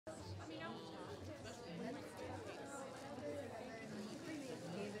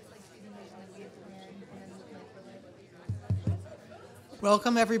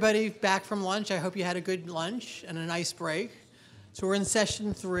Welcome everybody back from lunch. I hope you had a good lunch and a nice break. So we're in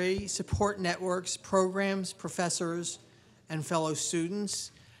session 3, support networks, programs, professors, and fellow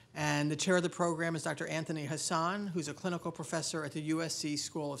students. And the chair of the program is Dr. Anthony Hassan, who's a clinical professor at the USC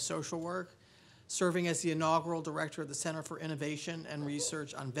School of Social Work, serving as the inaugural director of the Center for Innovation and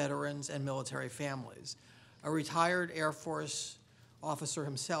Research on Veterans and Military Families. A retired Air Force officer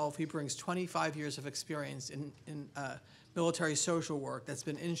himself, he brings 25 years of experience in military social work that's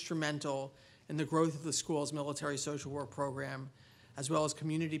been instrumental in the growth of the school's military social work program, as well as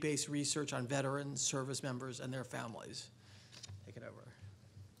community-based research on veterans, service members, and their families. Take it over.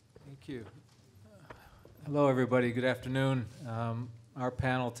 Thank you. Hello, everybody. Good afternoon. Our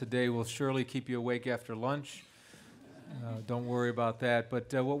panel today will surely keep you awake after lunch. Don't worry about that.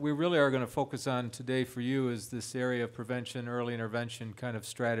 But what we really are going to focus on today for you is this area of prevention, early intervention kind of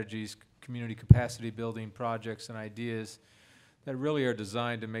strategies, community capacity building projects and ideas that really are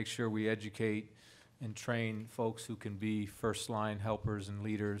designed to make sure we educate and train folks who can be first-line helpers and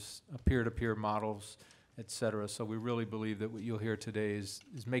leaders, peer-to-peer models, et cetera. So we really believe that what you'll hear today is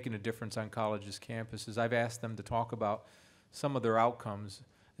making a difference on colleges' campuses. I've asked them to talk about some of their outcomes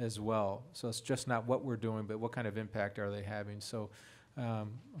as well. So it's just not what we're doing, but what kind of impact are they having. So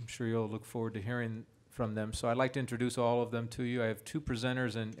I'm sure you'll look forward to hearing from them. So I'd like to introduce all of them to you. I have 2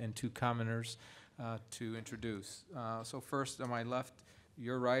 presenters and 2 commenters to introduce. So first on my left,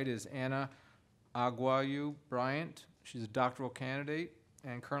 your right, is Anna Aguayo-Bryant. She's a doctoral candidate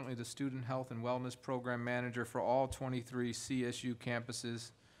and currently the Student Health and Wellness Program Manager for all 23 CSU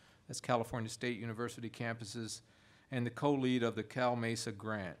campuses, that's California State University campuses, and the co-lead of the Cal Mesa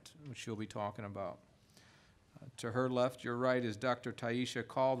grant, which she'll be talking about. To her left, your right, is Dr. Taisha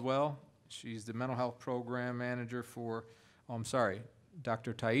Caldwell. She's the Mental Health Program Manager for,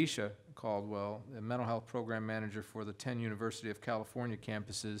 Dr. Taisha Caldwell, the Mental Health Program Manager for the 10 University of California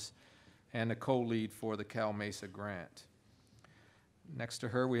campuses and the co-lead for the Cal Mesa grant. Next to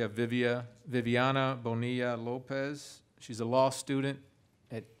her, we have Viviana Bonilla López. She's a law student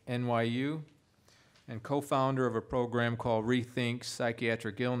at NYU and co-founder of a program called Rethink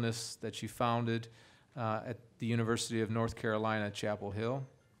Psychiatric Illness that she founded at the University of North Carolina, Chapel Hill.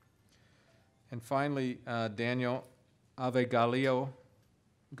 And finally, Daniel Avegalio,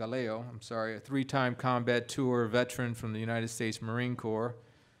 a 3-time combat tour veteran from the United States Marine Corps,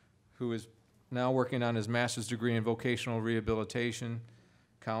 who is now working on his master's degree in vocational rehabilitation,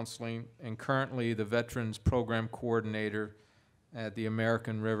 counseling, and currently the Veterans Program Coordinator at the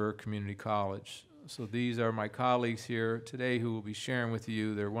American River Community College. So these are my colleagues here today who will be sharing with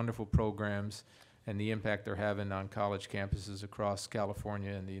you their wonderful programs and the impact they're having on college campuses across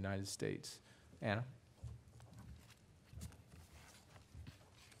California and the United States. Anna?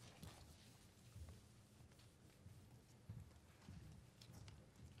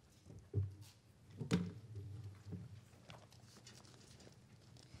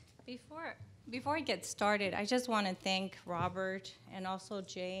 Before I get started, I just want to thank Robert and also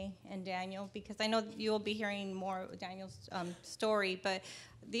Jay and Daniel, because I know you'll be hearing more of Daniel's story, but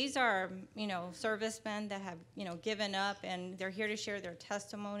these are, servicemen that have, given up, and they're here to share their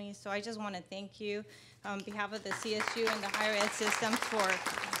testimonies. So I just want to thank you on behalf of the CSU and the higher ed system for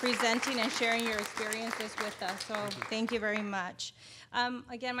presenting and sharing your experiences with us. So thank you very much.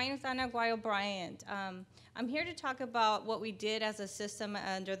 Again, my name is Anna Aguayo-Bryant. I'm here to talk about what we did as a system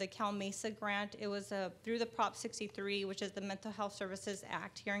under the Cal Mesa grant. It was through the Prop 63, which is the Mental Health Services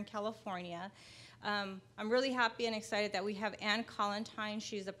Act here in California. I'm really happy and excited that we have Ann Collentine.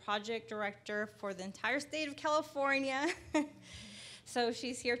 She's the project director for the entire state of California. So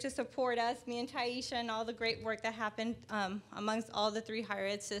she's here to support us, me and Taisha, and all the great work that happened amongst all the 3 higher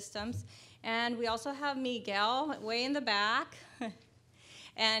ed systems. And we also have Miguel way in the back.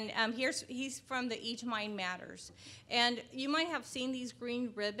 And he's from the Each Mind Matters. And you might have seen these green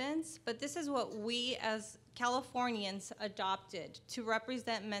ribbons, but this is what we as Californians adopted to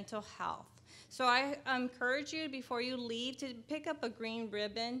represent mental health. So I encourage you, before you leave, to pick up a green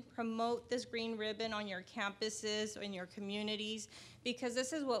ribbon, promote this green ribbon on your campuses, in your communities, because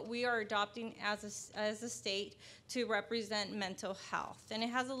this is what we are adopting as a state to represent mental health. And it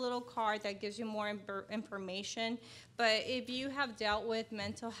has a little card that gives you more information. But if you have dealt with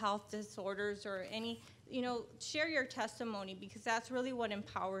mental health disorders or any, share your testimony, because that's really what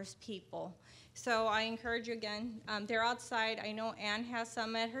empowers people. So I encourage you again, they're outside. I know Ann has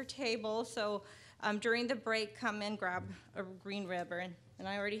some at her table, so during the break, come and grab a green ribbon, and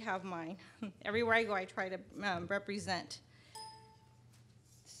I already have mine. Everywhere I go, I try to represent.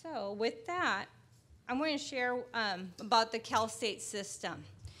 So with that, I'm going to share about the Cal State system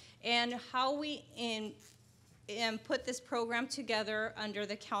and how we put this program together under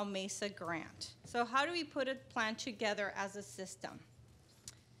the Cal Mesa grant. So how do we put a plan together as a system?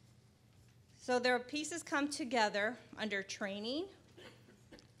 So their pieces come together under training,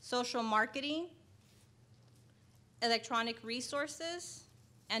 social marketing, electronic resources,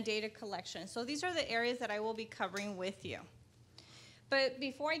 and data collection. So these are the areas that I will be covering with you. But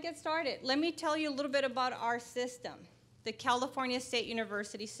before I get started, let me tell you a little bit about our system, the California State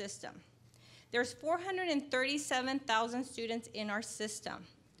University system. There's 437,000 students in our system.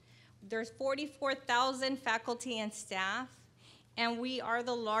 There's 44,000 faculty and staff, and we are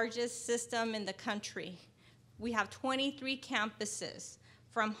the largest system in the country. We have 23 campuses,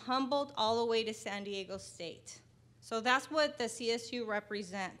 from Humboldt all the way to San Diego State. So that's what the CSU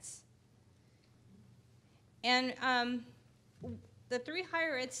represents. And the 3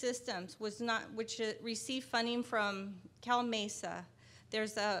 higher ed systems which received funding from Cal Mesa.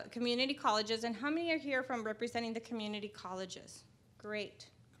 There's community colleges, and how many are here from representing the community colleges? Great.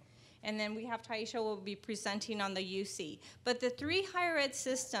 And then we have Taisha will be presenting on the UC. But the 3 higher ed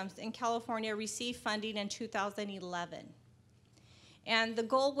systems in California received funding in 2011. And the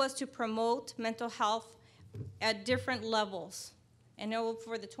goal was to promote mental health at different levels. And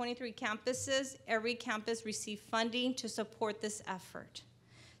for the 23 campuses, every campus received funding to support this effort.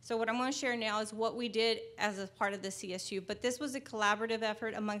 So what I'm going to share now is what we did as a part of the CSU, but this was a collaborative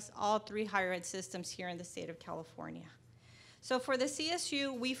effort amongst all 3 higher ed systems here in the state of California. So for the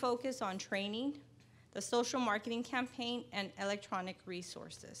CSU, we focus on training, the social marketing campaign, and electronic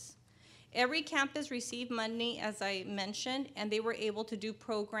resources. Every campus received money, as I mentioned, and they were able to do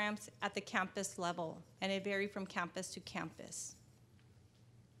programs at the campus level, and it varied from campus to campus.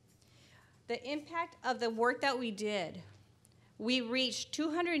 The impact of the work that we did, we reached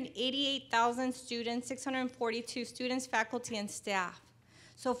 288,000 students, 642 students, faculty, and staff.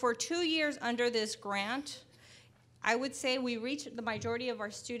 So for 2 years under this grant, I would say we reached the majority of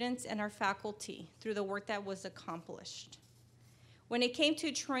our students and our faculty through the work that was accomplished. When it came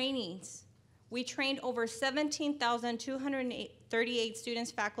to trainings, we trained over 17,238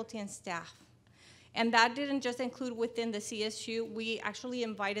 students, faculty, and staff. And that didn't just include within the CSU. We actually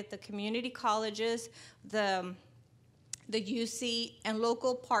invited the community colleges, the UC, and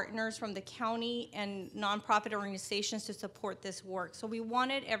local partners from the county and nonprofit organizations to support this work. So we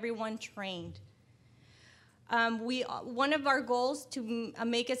wanted everyone trained. One of our goals to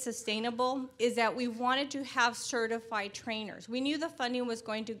make it sustainable is that we wanted to have certified trainers. We knew the funding was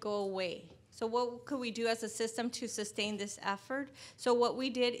going to go away. So what could we do as a system to sustain this effort? So what we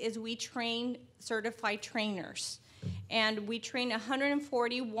did is we trained certified trainers. And we trained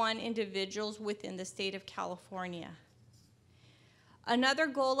 141 individuals within the state of California. Another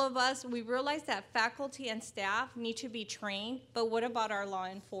goal of us, we realized that faculty and staff need to be trained, but what about our law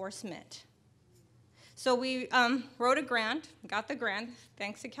enforcement? So we wrote a grant, got the grant,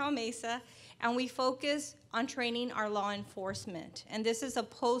 thanks to Cal Mesa, and we focus on training our law enforcement. And this is a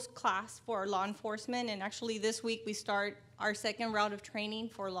post-class for law enforcement, and actually this week we start our 2nd round of training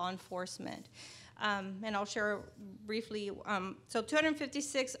for law enforcement. And I'll share briefly, so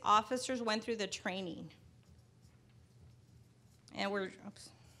 256 officers went through the training. And oops.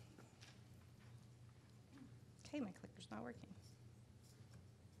 Okay, my clicker's not working.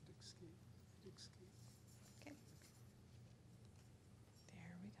 Okay.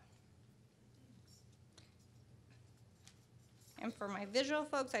 There we go. And for my visual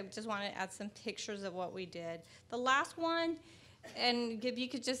folks, I just want to add some pictures of what we did. The last one, and if you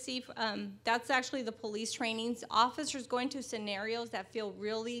could just see, that's actually the police trainings. Officers going to scenarios that feel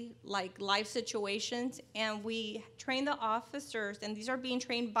really like life situations, and we train the officers, and these are being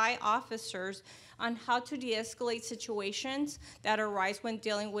trained by officers, on how to de-escalate situations that arise when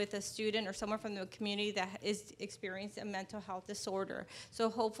dealing with a student or someone from the community that is experiencing a mental health disorder. So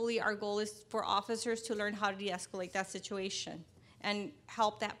hopefully our goal is for officers to learn how to de-escalate that situation and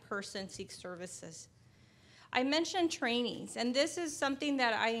help that person seek services. I mentioned trainings, and this is something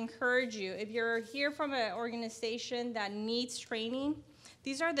that I encourage you. If you're here from an organization that needs training,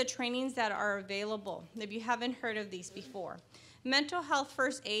 these are the trainings that are available, if you haven't heard of these before. Mental health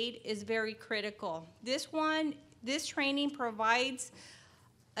first aid is very critical. This training provides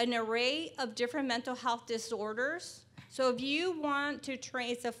an array of different mental health disorders. So if you want to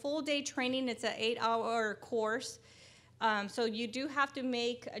train, it's a full day training, it's an 8-hour course. So you do have to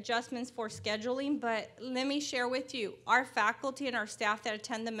make adjustments for scheduling, but let me share with you, our faculty and our staff that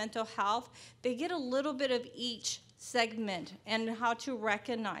attend the mental health, they get a little bit of each segment and how to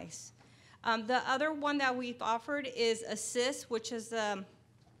recognize. The other one that we've offered is ASSIST, which is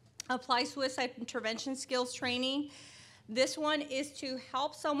Applied Suicide Intervention Skills Training. This one is to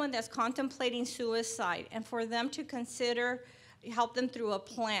help someone that's contemplating suicide and for them to consider, help them through a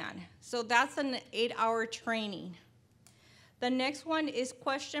plan. So that's an 8-hour training. The next one is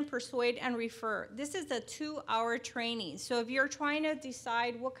question, persuade, and refer. This is a 2-hour training. So if you're trying to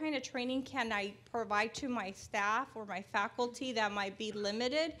decide what kind of training can I provide to my staff or my faculty that might be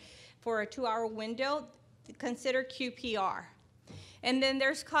limited for a 2-hour window, consider QPR. And then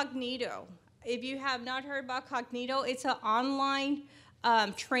there's Cognito. If you have not heard about Cognito, it's an online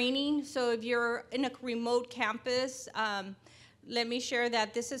training. So if you're in a remote campus, let me share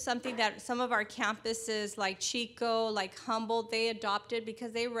that this is something that some of our campuses like Chico, like Humboldt, they adopted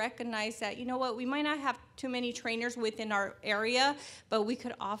because they recognize that, you know what, we might not have too many trainers within our area, but we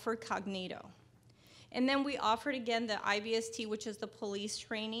could offer Cognito. And then we offered again the IVST, which is the police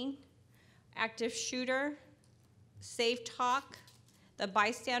training, active shooter, safe talk, the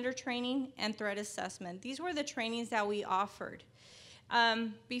bystander training, and threat assessment. These were the trainings that we offered.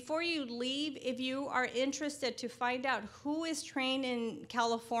 Before you leave, if you are interested to find out who is trained in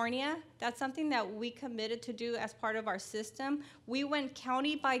California, that's something that we committed to do as part of our system. We went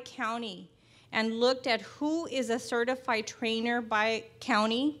county by county and looked at who is a certified trainer by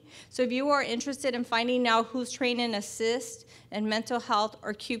county. So if you are interested in finding out who's trained in ASSIST and mental health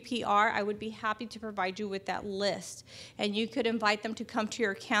or QPR, I would be happy to provide you with that list. And you could invite them to come to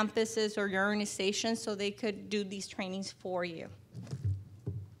your campuses or your organization so they could do these trainings for you.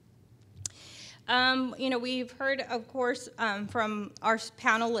 You know, we've heard, of course, from our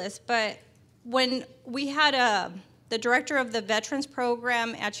panelists, but when we had the director of the Veterans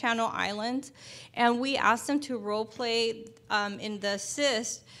Program at Channel Islands, and we asked them to role play in the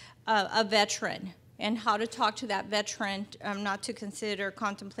ASSIST a veteran and how to talk to that veteran not to consider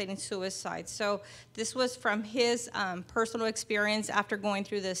contemplating suicide. So this was from his personal experience after going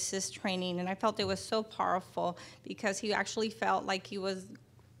through the ASSIST training, and I felt it was so powerful because he actually felt like he was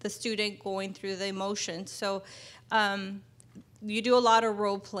the student going through the emotions. So you do a lot of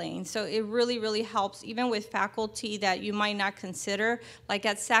role playing. So it really, really helps, even with faculty that you might not consider. Like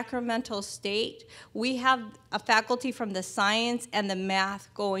at Sacramento State, we have a faculty from the science and the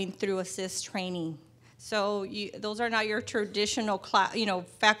math going through ASSIST training. So those are not your traditional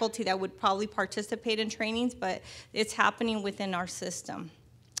faculty that would probably participate in trainings, but it's happening within our system.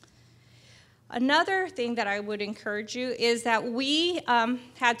 Another thing that I would encourage you is that we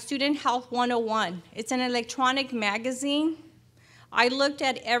had Student Health 101. It's an electronic magazine. I looked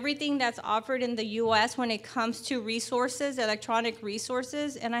at everything that's offered in the U.S. when it comes to resources, electronic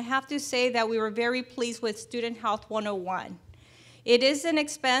resources, and I have to say that we were very pleased with Student Health 101. It is an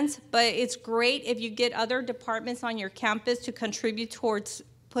expense, but it's great if you get other departments on your campus to contribute towards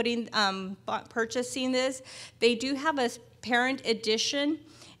purchasing this. They do have a parent edition.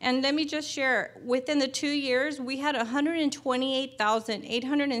 And let me just share, within the 2 years, we had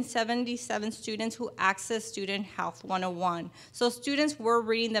 128,877 students who accessed Student Health 101. So students were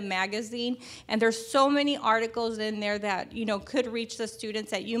reading the magazine, and there's so many articles in there that could reach the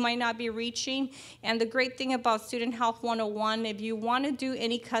students that you might not be reaching. And the great thing about Student Health 101, if you want to do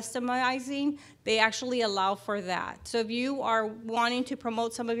any customizing, they actually allow for that. So if you are wanting to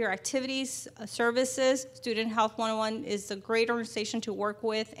promote some of your activities, services, Student Health 101 is a great organization to work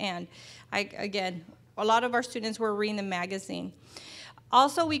with. And again, a lot of our students were reading the magazine.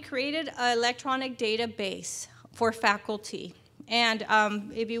 Also, we created an electronic database for faculty. And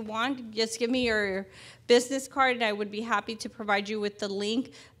if you want, just give me your business card and I would be happy to provide you with the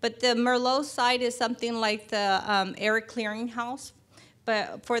link. But the Merlot site is something like the Eric Clearinghouse.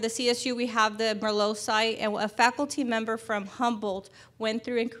 But for the CSU, we have the Merlot site, and a faculty member from Humboldt went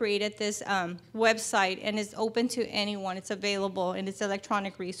through and created this website, and it's open to anyone. It's available, and it's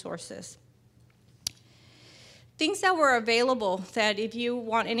electronic resources. Things that were available that if you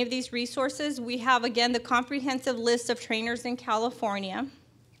want any of these resources, we have, again, the comprehensive list of trainers in California.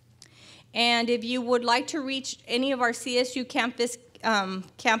 And if you would like to reach any of our CSU campuses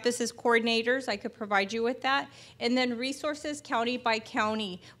coordinators, I could provide you with that. And then resources county by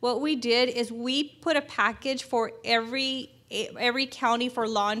county. What we did is we put a package for every county for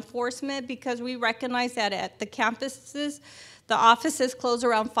law enforcement because we recognize that at the campuses, the offices close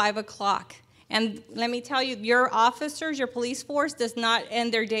around 5 o'clock. And let me tell you, your officers, your police force does not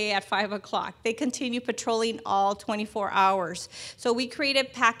end their day at 5 o'clock. They continue patrolling all 24 hours. So we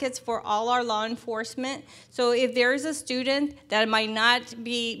created packets for all our law enforcement. So if there is a student that might not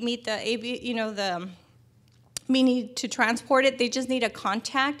meet the we need to transport it, they just need a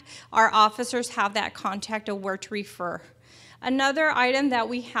contact. Our officers have that contact of where to refer. Another item that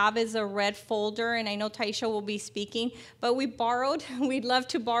we have is a red folder, and I know Taisha will be speaking, but we borrowed, we'd love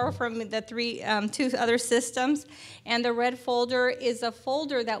to borrow from the two other systems, and the red folder is a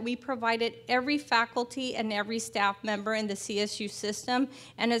folder that we provided every faculty and every staff member in the CSU system,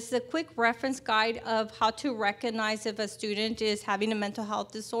 and it's a quick reference guide of how to recognize if a student is having a mental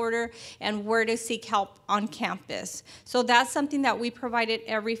health disorder and where to seek help on campus. So that's something that we provided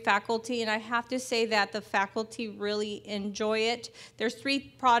every faculty, and I have to say that the faculty really enjoy it. There's 3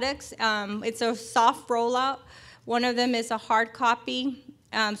 products. It's a soft rollout. One of them is a hard copy.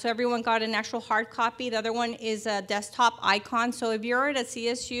 So everyone got an actual hard copy. The other one is a desktop icon. So if you're at a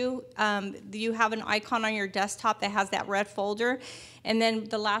CSU, you have an icon on your desktop that has that red folder. And then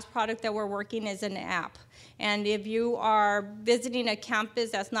the last product that we're working is an app. And if you are visiting a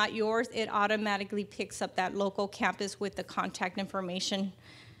campus that's not yours, it automatically picks up that local campus with the contact information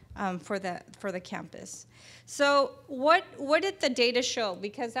for the campus. So what did the data show?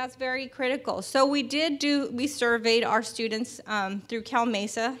 Because that's very critical. So we surveyed our students through Cal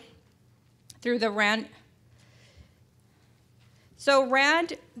Mesa, through the RAND. So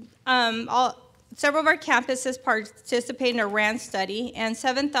RAND, several of our campuses participated in a RAND study, and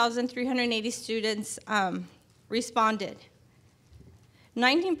 7,380 students responded.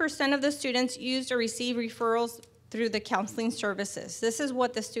 19% of the students used or received referrals through the counseling services. This is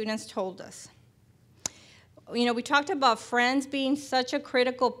what the students told us. You know, we talked about friends being such a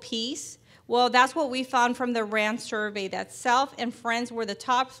critical piece. Well, that's what we found from the RAND survey, that self and friends were the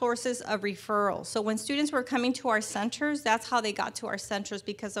top sources of referrals. So when students were coming to our centers, that's how they got to our centers,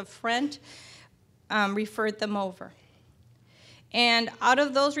 because a friend referred them over. And out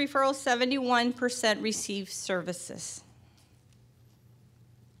of those referrals, 71% received services.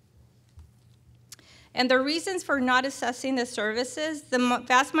 And the reasons for not assessing the services, the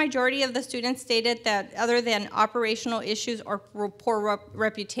vast majority of the students stated that other than operational issues or poor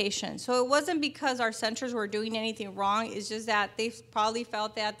reputation. So it wasn't because our centers were doing anything wrong, it's just that they probably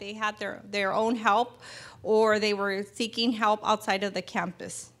felt that they had their own help, or they were seeking help outside of the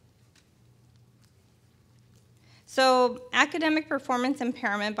campus. So academic performance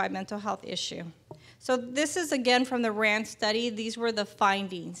impairment by mental health issue. So this is again from the RAND study. These were the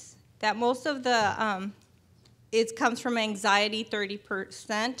findings. That most of the, it comes from anxiety,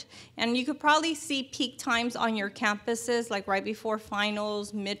 30%. And you could probably see peak times on your campuses, like right before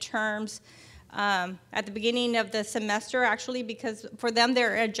finals, midterms, at the beginning of the semester, actually, because for them,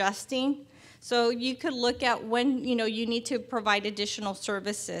 they're adjusting. So you could look at when, you need to provide additional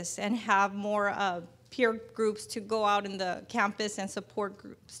services and have more peer groups to go out in the campus and support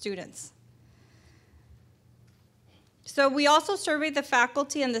students. So we also surveyed the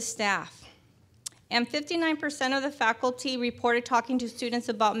faculty and the staff, and 59% of the faculty reported talking to students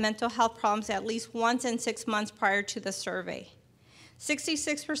about mental health problems at least once in 6 months prior to the survey.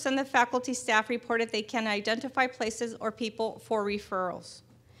 66% of faculty staff reported they can identify places or people for referrals.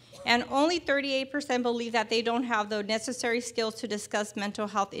 And only 38% believe that they don't have the necessary skills to discuss mental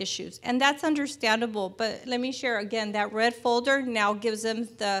health issues. And that's understandable, but let me share again, that red folder now gives them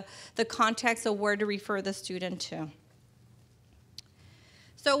the context of where to refer the student to.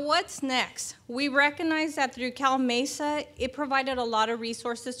 So what's next? We recognize that through Cal Mesa, it provided a lot of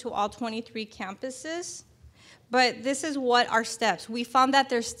resources to all 23 campuses, but this is what our steps. We found that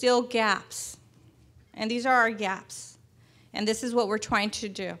there's still gaps, and these are our gaps, and this is what we're trying to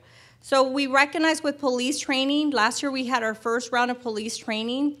do. So we recognize with police training, last year we had our first round of police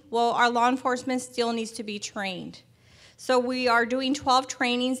training. Well, our law enforcement still needs to be trained. So we are doing 12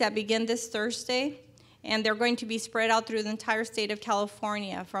 trainings that begin this Thursday, and they're going to be spread out through the entire state of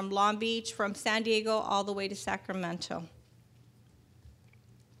California, from Long Beach, from San Diego, all the way to Sacramento.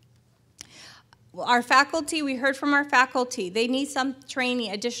 Our faculty, we heard from our faculty, they need some training,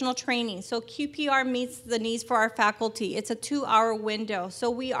 additional training. So QPR meets the needs for our faculty. It's a 2-hour window.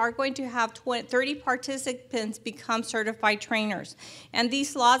 So we are going to have 30 participants become certified trainers. And these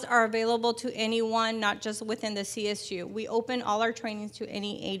slots are available to anyone, not just within the CSU. We open all our trainings to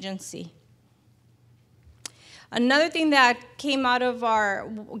any agency. Another thing that came out of our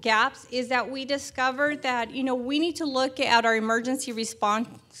gaps is that we discovered that, we need to look at our emergency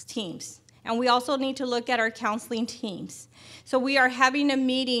response teams. And we also need to look at our counseling teams. So we are having a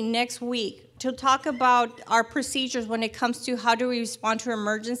meeting next week to talk about our procedures when it comes to how do we respond to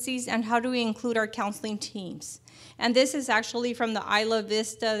emergencies and how do we include our counseling teams. And this is actually from the Isla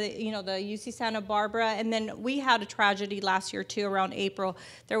Vista, the UC Santa Barbara. And then we had a tragedy last year, too, around April.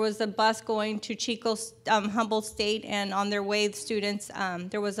 There was a bus going to Chico, Humboldt State, and on their way, the students,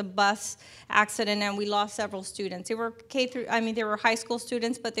 there was a bus accident, and we lost several students. They were they were high school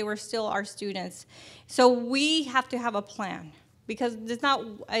students, but they were still our students. So we have to have a plan, because it's not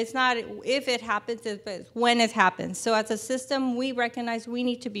if it happens, it's when it happens. So as a system, we recognize we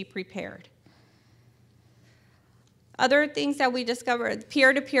need to be prepared. Other things that we discovered,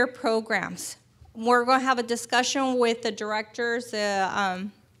 peer-to-peer programs. We're going to have a discussion with the directors,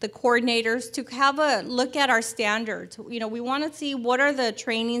 the coordinators, to have a look at our standards. We want to see what are the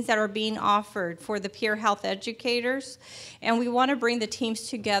trainings that are being offered for the peer health educators, and we want to bring the teams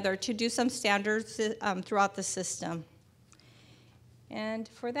together to do some standards throughout the system. And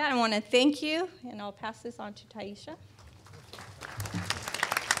for that, I want to thank you, and I'll pass this on to Taisha.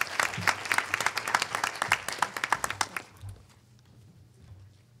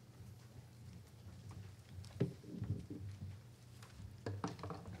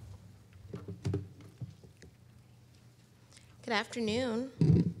 Good afternoon.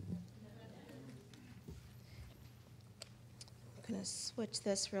 I'm going to switch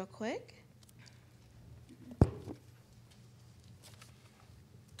this real quick.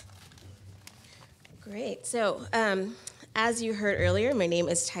 Great. So, as you heard earlier, my name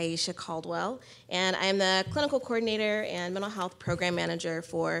is Taisha Caldwell, and I am the clinical coordinator and mental health program manager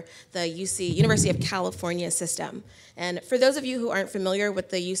for the UC, University of California system. And for those of you who aren't familiar with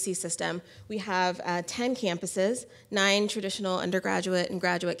the UC system, we have 10 campuses, 9 traditional undergraduate and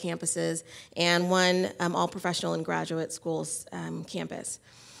graduate campuses, and 1 all-professional and graduate schools campus.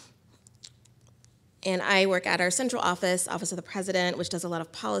 And I work at our central office, Office of the President, which does a lot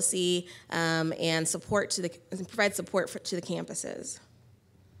of policy and support provides support to the campuses.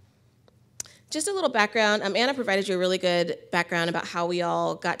 Just a little background. Anna provided you a really good background about how we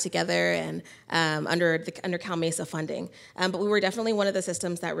all got together and under Cal Mesa funding. But we were definitely one of the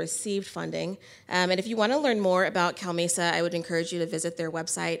systems that received funding. And if you want to learn more about Cal Mesa, I would encourage you to visit their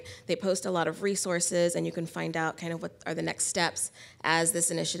website. They post a lot of resources, and you can find out kind of what are the next steps as this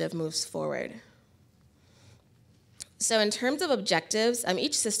initiative moves forward. So in terms of objectives,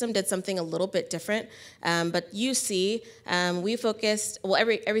 each system did something a little bit different, but UC, we focused, well,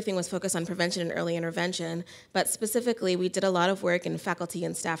 everything was focused on prevention and early intervention, but specifically we did a lot of work in faculty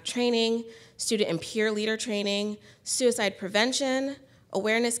and staff training, student and peer leader training, suicide prevention,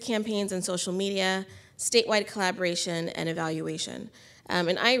 awareness campaigns and social media, statewide collaboration, and evaluation.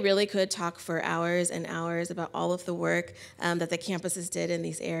 And I really could talk for hours and hours about all of the work that the campuses did in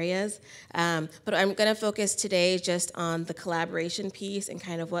these areas. But I'm going to focus today just on the collaboration piece and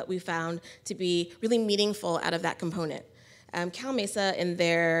kind of what we found to be really meaningful out of that component. Cal Mesa, in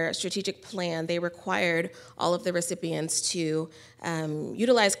their strategic plan, they required all of the recipients to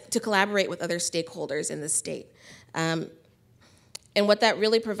collaborate with other stakeholders in the state. And what that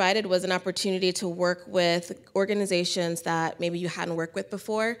really provided was an opportunity to work with organizations that maybe you hadn't worked with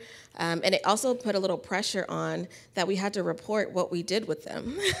before. And it also put a little pressure on that we had to report what we did with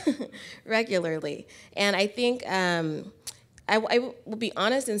them regularly. And I think I will be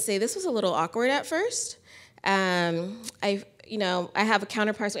honest and say this was a little awkward at first. I have a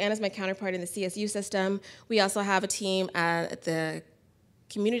counterpart, so Anna's my counterpart in the CSU system. We also have a team at the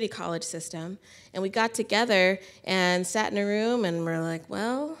community college system, and we got together and sat in a room and we're like,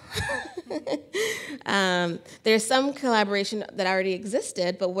 well, there's some collaboration that already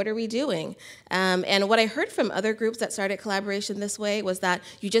existed, but what are we doing? And what I heard from other groups that started collaboration this way was that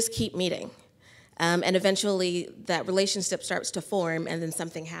you just keep meeting. And eventually that relationship starts to form and then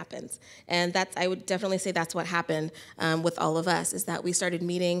something happens. And I would definitely say that's what happened with all of us, is that we started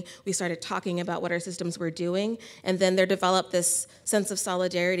meeting, we started talking about what our systems were doing, and then there developed this sense of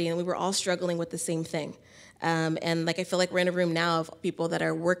solidarity, and we were all struggling with the same thing. And I feel like we're in a room now of people that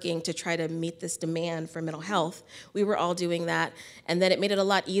are working to try to meet this demand for mental health. We were all doing that, and then it made it a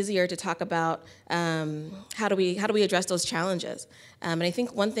lot easier to talk about how do we address those challenges. And I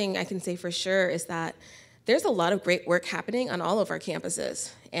think one thing I can say for sure is that there's a lot of great work happening on all of our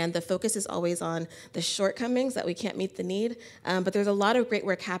campuses, and the focus is always on the shortcomings that we can't meet the need, but there's a lot of great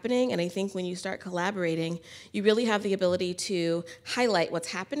work happening, and I think when you start collaborating, you really have the ability to highlight what's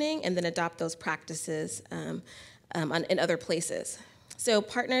happening and then adopt those practices in other places. So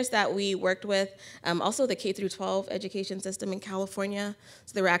partners that we worked with, also the K-12 education system in California.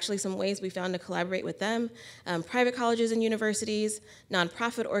 So there were actually some ways we found to collaborate with them. Private colleges and universities,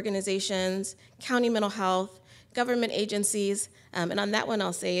 nonprofit organizations, county mental health, government agencies, and on that one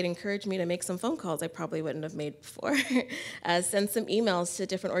I'll say it encouraged me to make some phone calls I probably wouldn't have made before, send some emails to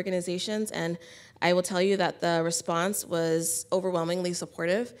different organizations, and I will tell you that the response was overwhelmingly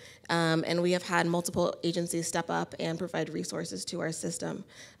supportive, and we have had multiple agencies step up and provide resources to our system,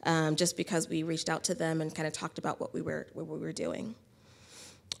 just because we reached out to them and kind of talked about what we were doing.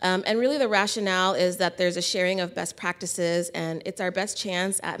 And really the rationale is that there's a sharing of best practices, and it's our best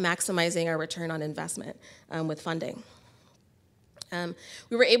chance at maximizing our return on investment with funding.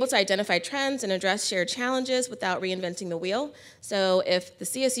 We were able to identify trends and address shared challenges without reinventing the wheel. So if the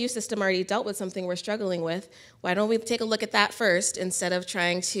CSU system already dealt with something we're struggling with, why don't we take a look at that first instead of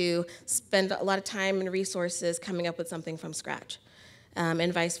trying to spend a lot of time and resources coming up with something from scratch,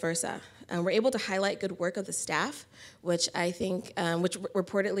 and vice versa. We're able to highlight good work of the staff, which I think, which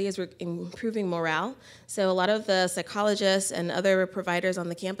reportedly is improving morale. So a lot of the psychologists and other providers on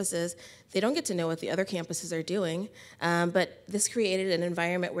the campuses, they don't get to know what the other campuses are doing, but this created an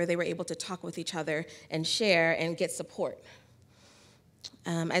environment where they were able to talk with each other and share and get support.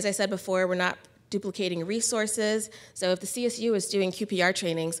 As I said before, we're not duplicating resources, so if the CSU is doing QPR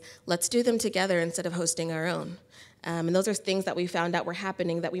trainings, let's do them together instead of hosting our own. And those are things that we found out were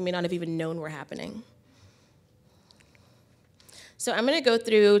happening that we may not have even known were happening. So I'm going to go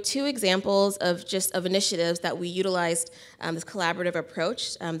through 2 examples of initiatives that we utilized this collaborative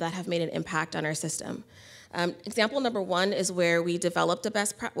approach that have made an impact on our system. Example number 1 is where we developed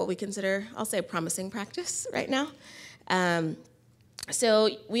what we consider, I'll say, a promising practice right now. So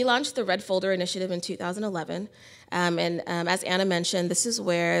we launched the Red Folder Initiative in 2011, and as Anna mentioned, this is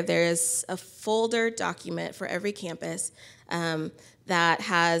where there's a folder document for every campus that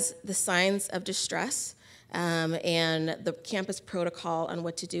has the signs of distress and the campus protocol on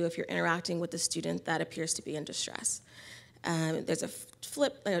what to do if you're interacting with a student that appears to be in distress. There's a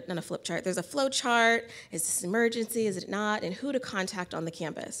there's a flow chart. Is this emergency, is it not, and who to contact on the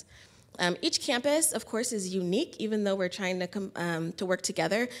campus. Each campus, of course, is unique, even though we're trying to work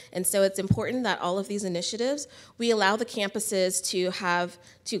together. And so it's important that all of these initiatives, we allow the campuses to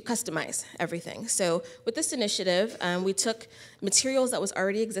customize everything. So with this initiative, we took materials that was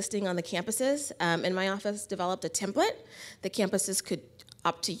already existing on the campuses, and my office developed a template. The campuses could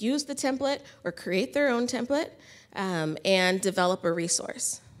opt to use the template or create their own template and develop a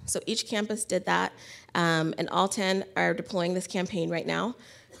resource. So each campus did that, and all 10 are deploying this campaign right now.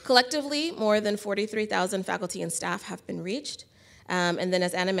 Collectively, more than 43,000 faculty and staff have been reached. And then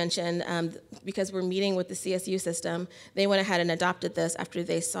as Anna mentioned, because we're meeting with the CSU system, they went ahead and adopted this after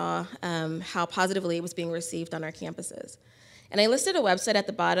they saw how positively it was being received on our campuses. And I listed a website at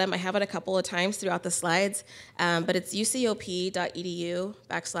the bottom. I have it a couple of times throughout the slides, but it's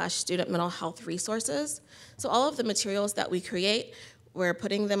ucop.edu/student mental health resources. So all of the materials that we create, we're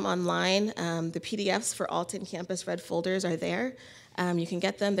putting them online. The PDFs for all 10 campus red folders are there. You can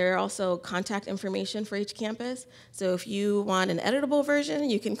get them. There are also contact information for each campus. So if you want an editable version,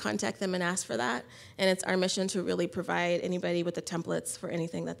 you can contact them and ask for that. And it's our mission to really provide anybody with the templates for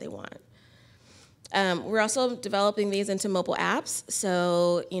anything that they want. We're also developing these into mobile apps.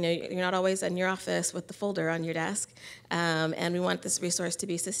 So you're not always in your office with the folder on your desk. And we want this resource to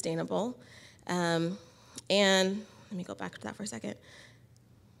be sustainable. And let me go back to that for a second.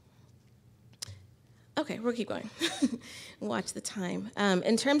 Okay, we'll keep going. Watch the time.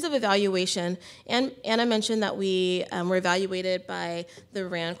 In terms of evaluation, Anna mentioned that we were evaluated by the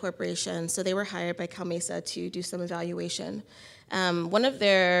RAND Corporation, so they were hired by CalMesa to do some evaluation. One of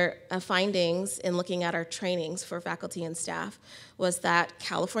their findings in looking at our trainings for faculty and staff was that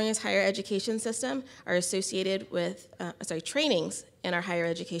California's higher education system are associated with, trainings in our higher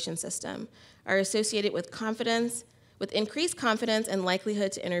education system are associated with increased confidence and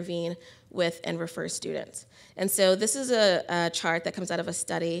likelihood to intervene with and refer students. And so this is a chart that comes out of a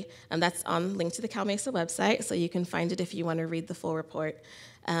study that's linked to the CalMesa website, so you can find it if you want to read the full report.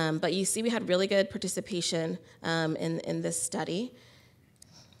 But you see we had really good participation in this study.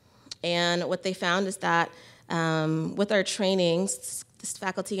 And what they found is that with our trainings,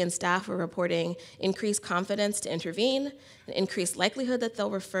 faculty and staff were reporting increased confidence to intervene, an increased likelihood that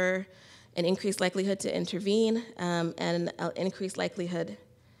they'll refer, an increased likelihood to intervene, and an increased likelihood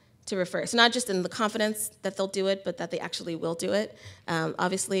to refer. So not just in the confidence that they'll do it, but that they actually will do it.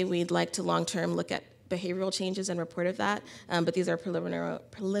 Obviously, we'd like to long-term look at behavioral changes and report of that, but these are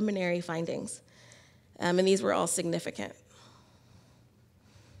preliminary findings. And these were all significant.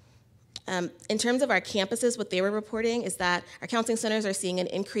 In terms of our campuses, what they were reporting is that our counseling centers are seeing an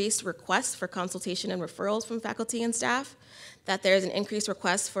increased request for consultation and referrals from faculty and staff, that there's an increased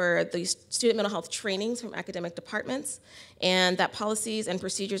request for the student mental health trainings from academic departments, and that policies and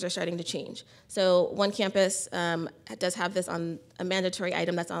procedures are starting to change. So one campus does have this on a mandatory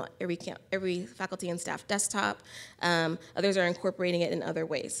item that's on every faculty and staff desktop. Others are incorporating it in other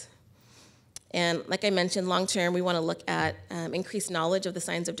ways. And like I mentioned, long-term, we want to look at increased knowledge of the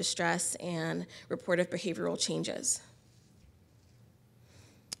signs of distress and reportive behavioral changes.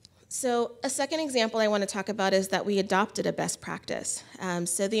 So a second example I want to talk about is that we adopted a best practice.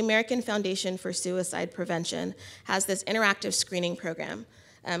 So the American Foundation for Suicide Prevention has this interactive screening program.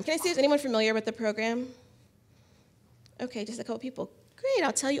 Can I see, is anyone familiar with the program? Okay, just a couple people. Great,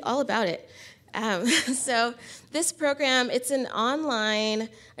 I'll tell you all about it. So this program, it's an online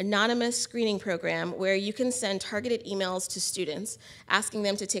anonymous screening program where you can send targeted emails to students asking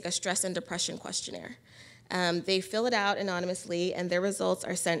them to take a stress and depression questionnaire. They fill it out anonymously, and their results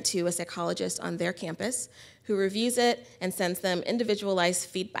are sent to a psychologist on their campus who reviews it and sends them individualized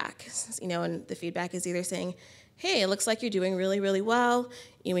feedback. And the feedback is either saying, hey, it looks like you're doing really, really well.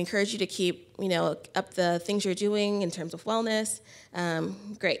 We encourage you to keep, up the things you're doing in terms of wellness.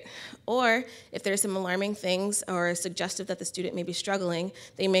 Great. Or if there's some alarming things or suggestive that the student may be struggling,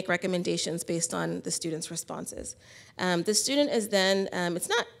 they make recommendations based on the student's responses. The student is then, it's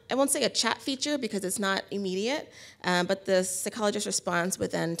not, I won't say a chat feature because it's not immediate, but the psychologist responds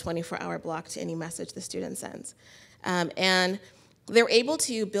within 24-hour block to any message the student sends. And they're able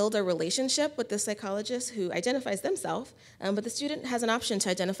to build a relationship with the psychologist who identifies themselves, but the student has an option to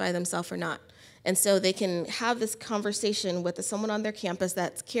identify themselves or not. And so they can have this conversation with someone on their campus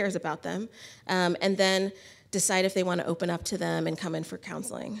that cares about them, and then decide if they want to open up to them and come in for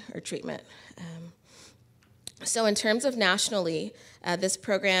counseling or treatment. So in terms of nationally, this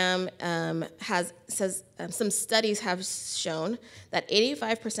program some studies have shown that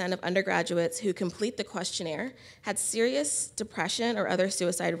 85% of undergraduates who complete the questionnaire had serious depression or other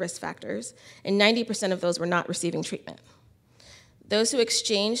suicide risk factors, and 90% of those were not receiving treatment. Those who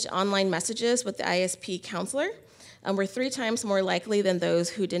exchanged online messages with the ISP counselor were 3 times more likely than those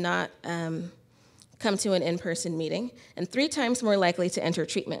who did not come to an in-person meeting, and 3 times more likely to enter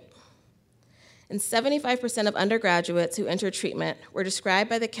treatment. And 75% of undergraduates who entered treatment were described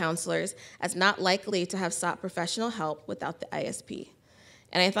by the counselors as not likely to have sought professional help without the ISP.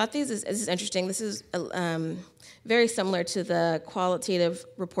 And I thought this is interesting. This is very similar to the qualitative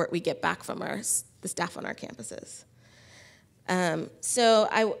report we get back from the staff on our campuses. So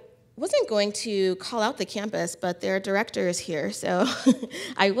I wasn't going to call out the campus, but their director is here, so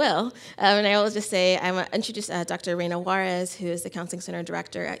I will. And I will just say, I want to introduce Dr. Reina Juarez, who is the Counseling Center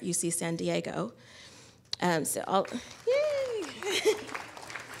Director at UC San Diego. Yay!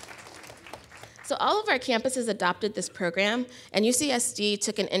 So all of our campuses adopted this program, and UCSD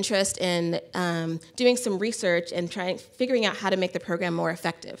took an interest in doing some research and figuring out how to make the program more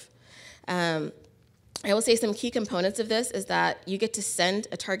effective. I will say some key components of this is that you get to send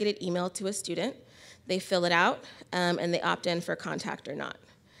a targeted email to a student, they fill it out, and they opt in for contact or not.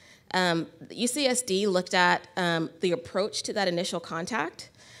 UCSD looked at the approach to that initial contact,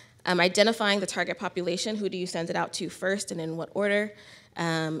 identifying the target population, who do you send it out to first and in what order,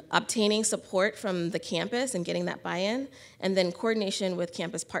 obtaining support from the campus and getting that buy-in, and then coordination with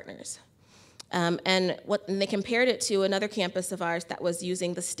campus partners. And they compared it to another campus of ours that was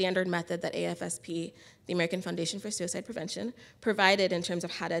using the standard method that AFSP, the American Foundation for Suicide Prevention, provided in terms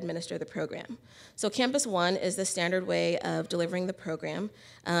of how to administer the program. So Campus 1 is the standard way of delivering the program,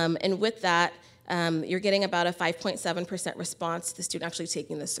 and with that, you're getting about a 5.7% response to the student actually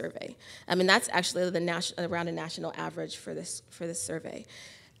taking the survey. And that's actually around a national average for this survey.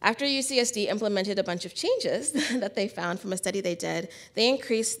 After UCSD implemented a bunch of changes that they found from a study they did, they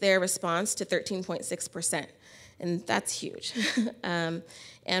increased their response to 13.6%, and that's huge.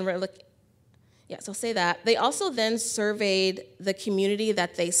 So I'll say that. They also then surveyed the community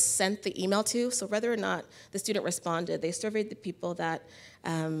that they sent the email to, so whether or not the student responded, they surveyed the people that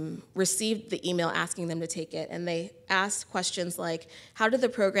received the email asking them to take it, and they asked questions like, how did the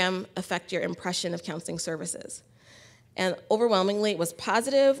program affect your impression of counseling services? And overwhelmingly, it was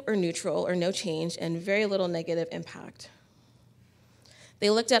positive or neutral or no change and very little negative impact. They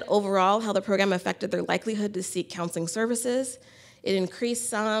looked at overall how the program affected their likelihood to seek counseling services. It increased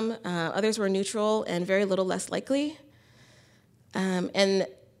some, others were neutral and very little less likely. And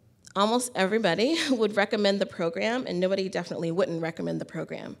almost everybody would recommend the program, and nobody definitely wouldn't recommend the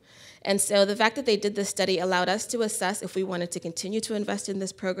program. And so the fact that they did this study allowed us to assess if we wanted to continue to invest in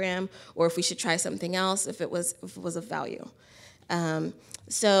this program or if we should try something else, if it was of value. I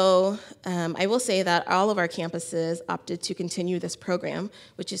will say that all of our campuses opted to continue this program,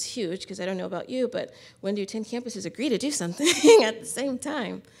 which is huge, because I don't know about you, but when do 10 campuses agree to do something at the same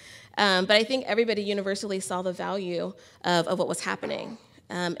time? But I think everybody universally saw the value of what was happening.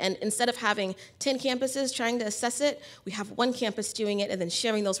 And instead of having 10 campuses trying to assess it, we have one campus doing it and then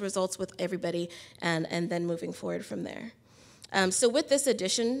sharing those results with everybody and then moving forward from there. So with this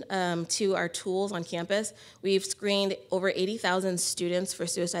addition to our tools on campus, we've screened over 80,000 students for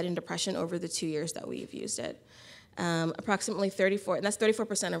suicide and depression over the 2 years that we've used it. Approximately 34, and that's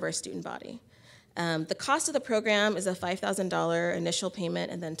 34% of our student body. The cost of the program is a $5,000 initial payment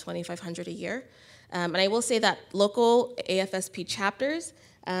and then $2,500 a year. And I will say that local AFSP chapters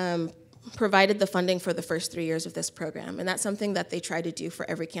provided the funding for the first 3 years of this program, and that's something that they try to do for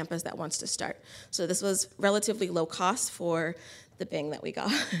every campus that wants to start. So this was relatively low cost for the bang that we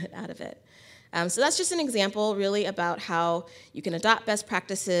got out of it. So that's just an example really about how you can adopt best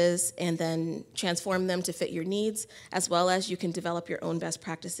practices and then transform them to fit your needs, as well as you can develop your own best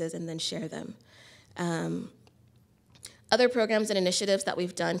practices and then share them. Other programs and initiatives that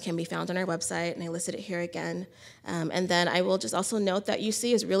we've done can be found on our website, and I listed it here again. And then I will just also note that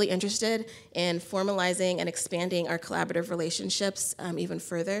UC is really interested in formalizing and expanding our collaborative relationships even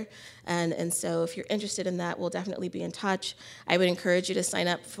further. And so if you're interested in that, we'll definitely be in touch. I would encourage you to sign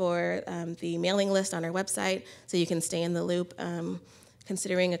up for the mailing list on our website so you can stay in the loop.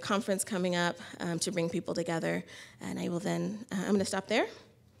 Considering a conference coming up to bring people together. And I will then, I'm going to stop there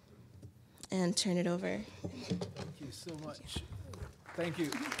and turn it over. Thank you so much. Thank you.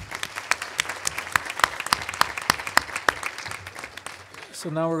 So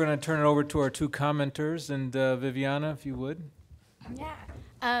now we're going to turn it over to our two commenters, and Viviana, if you would. Yeah.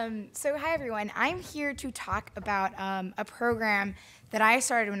 So hi, everyone. I'm here to talk about a program that I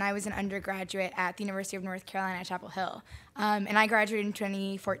started when I was an undergraduate at the University of North Carolina at Chapel Hill, and I graduated in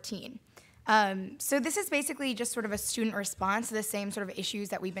 2014. So this is basically just sort of a student response to the same sort of issues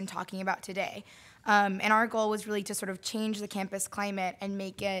that we've been talking about today. And our goal was really to sort of change the campus climate and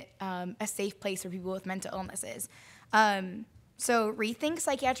make it a safe place for people with mental illnesses. So Rethink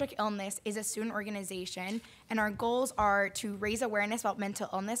Psychiatric Illness is a student organization, and our goals are to raise awareness about mental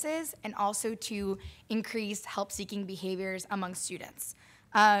illnesses and also to increase help-seeking behaviors among students.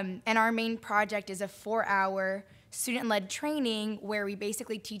 And our main project is a 4-hour student-led training where we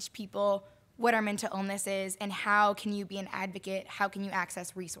basically teach people what our mental illness is and how can you be an advocate, how can you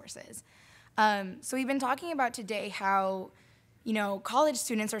access resources. So we've been talking about today how, you know, college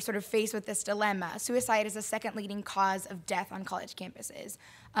students are sort of faced with this dilemma. Suicide is the second leading cause of death on college campuses.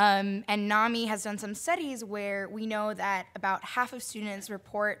 And NAMI has done some studies where we know that about half of students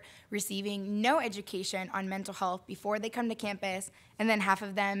report receiving no education on mental health before they come to campus, and then half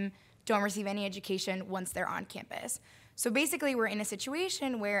of them don't receive any education once they're on campus. So basically, we're in a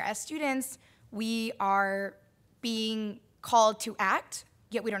situation where, as students, we are being called to act,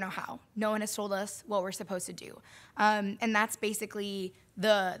 yet we don't know how. No one has told us what we're supposed to do. And that's basically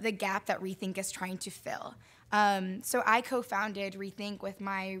the gap that Rethink is trying to fill. So I co-founded Rethink with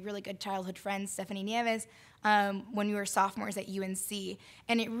my really good childhood friend, Stephanie Nieves, when we were sophomores at UNC.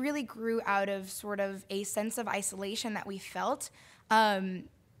 And it really grew out of sort of a sense of isolation that we felt.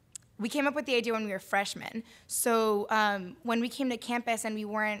 We came up with the idea when we were freshmen. So when we came to campus and we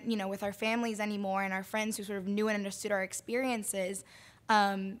weren't, you know, with our families anymore and our friends who sort of knew and understood our experiences,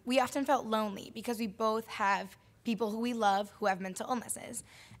 we often felt lonely because we both have people who we love who have mental illnesses.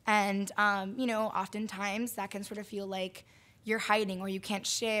 And, you know, oftentimes that can sort of feel like you're hiding or you can't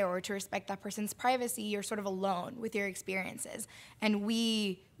share, or to respect that person's privacy, you're sort of alone with your experiences. And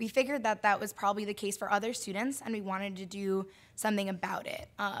we figured that that was probably the case for other students, and we wanted to do something about it.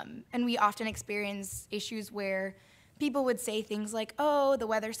 And we often experience issues where people would say things like, oh, the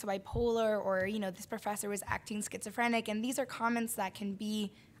weather's so bipolar, or, you know, this professor was acting schizophrenic, and these are comments that can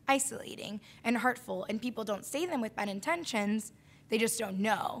be isolating and hurtful, and people don't say them with bad intentions, they just don't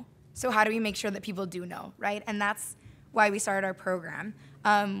know. So how do we make sure that people do know, right? And that's why we started our program.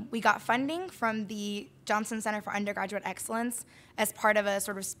 We got funding from the Johnson Center for Undergraduate Excellence as part of a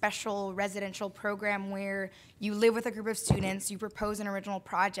sort of special residential program where you live with a group of students, you propose an original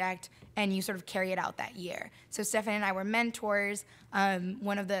project, and you sort of carry it out that year. So Stephanie and I were mentors.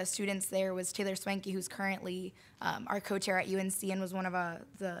 One of the students there was Taylor Swanky, who's currently our co-chair at UNC and was one of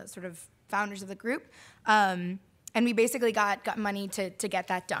the sort of founders of the group. And we basically got money to get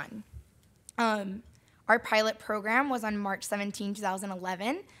that done. Our pilot program was on March 17,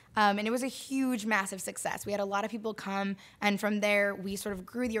 2011, and it was a huge, massive success. We had a lot of people come, and from there, we sort of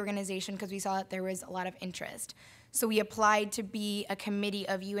grew the organization because we saw that there was a lot of interest. So we applied to be a committee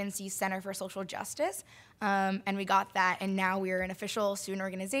of UNC's Center for Social Justice, and we got that, and now we are an official student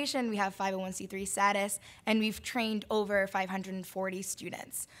organization. We have 501c3 status, and we've trained over 540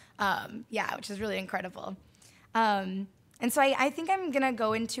 students. Which is really incredible. And so I think I'm gonna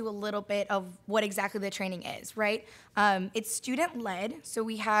go into a little bit of what exactly the training is, right? It's student-led, so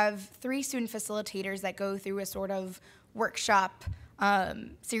we have 3 student facilitators that go through a sort of workshop,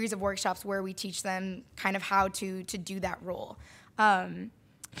 series of workshops where we teach them kind of how to do that role.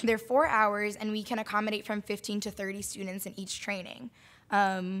 They're 4 hours, and we can accommodate from 15 to 30 students in each training.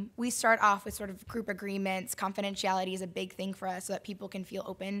 We start off with sort of group agreements. Confidentiality is a big thing for us so that people can feel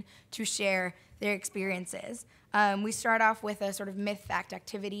open to share their experiences. We start off with a sort of myth-fact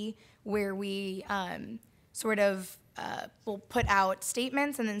activity where we will put out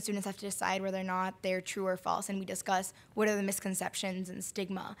statements, and then students have to decide whether or not they're true or false, and we discuss what are the misconceptions and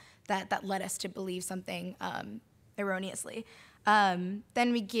stigma that led us to believe something erroneously. Then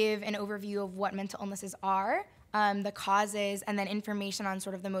we give an overview of what mental illnesses are, the causes, and then information on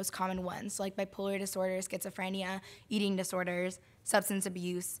sort of the most common ones, so like bipolar disorder, schizophrenia, eating disorders, substance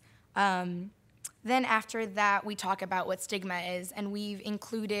abuse. Then after that, we talk about what stigma is, and we've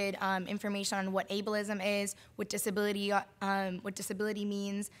included information on what ableism is, what disability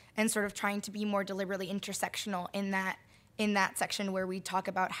means, and sort of trying to be more deliberately intersectional in that section where we talk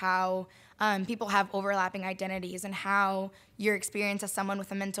about how people have overlapping identities and how your experience as someone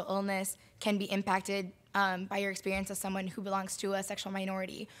with a mental illness can be impacted by your experience as someone who belongs to a sexual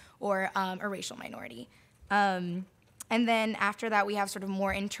minority or a racial minority. And then after that, we have sort of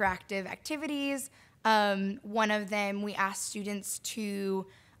more interactive activities. One of them, we ask students to,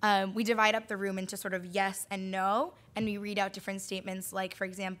 we divide up the room into sort of yes and no, and we read out different statements like, for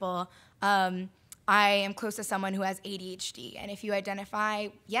example, I am close to someone who has ADHD. And if you identify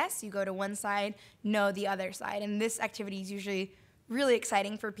yes, you go to one side, no, the other side. And this activity is usually really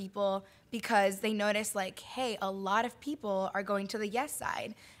exciting for people because they notice like, hey, a lot of people are going to the yes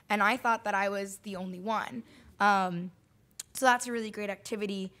side, and I thought that I was the only one. So that's a really great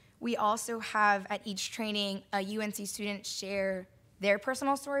activity. We also have at each training a UNC student share their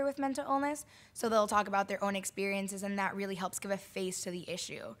personal story with mental illness. So they'll talk about their own experiences, and that really helps give a face to the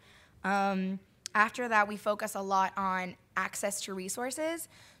issue. After that, we focus a lot on access to resources.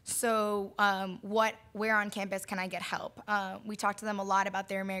 So where on campus can I get help? We talk to them a lot about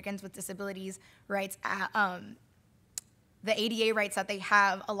their Americans with Disabilities rights, the ADA rights that they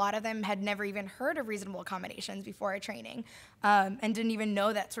have. A lot of them had never even heard of reasonable accommodations before our training, and didn't even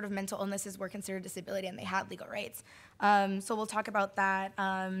know that sort of mental illnesses were considered disability and they had legal rights. So we'll talk about that,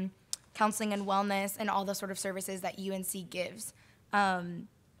 counseling and wellness, and all the sort of services that UNC gives.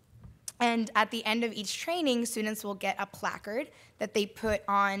 And at the end of each training, students will get a placard that they put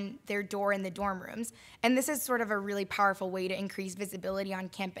on their door in the dorm rooms. And this is sort of a really powerful way to increase visibility on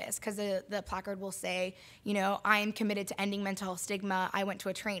campus, because the placard will say, you know, I am committed to ending mental health stigma. I went to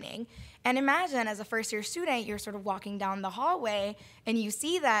a training. And imagine as a first-year student, you're sort of walking down the hallway and you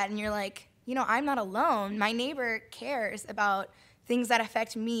see that and you're like, you know, I'm not alone. My neighbor cares about things that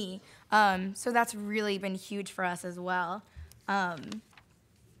affect me. So that's really been huge for us as well.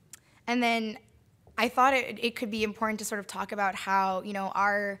 And then I thought it could be important to sort of talk about how, you know,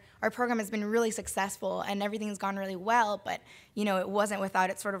 our program has been really successful and everything's gone really well, but, you know, it wasn't without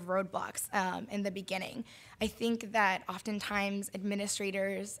its sort of roadblocks in the beginning. I think that oftentimes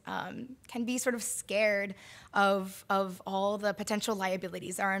administrators can be sort of scared of all the potential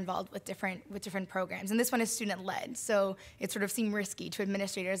liabilities that are involved with different programs. And this one is student-led, so it sort of seemed risky to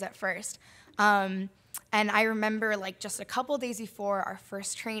administrators at first. And I remember, like, just a couple days before our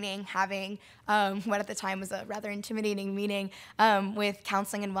first training, having what at the time was a rather intimidating meeting with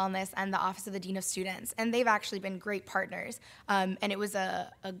Counseling and Wellness and the Office of the Dean of Students. And they've actually been great partners. And it was a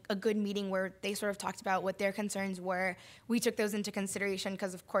good meeting where they sort of talked about what their concerns were. We took those into consideration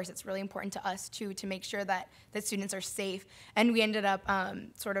because, of course, it's really important to us, too, to make sure that students are safe. And we ended up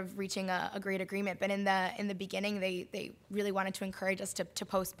sort of reaching a great agreement. But in the beginning, they really wanted to encourage us to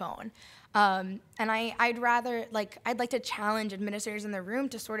postpone. And I'd like to challenge administrators in the room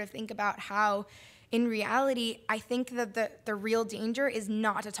to sort of think about how, in reality, I think that the real danger is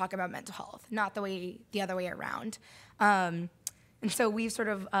not to talk about mental health, not the other way around. And so we've sort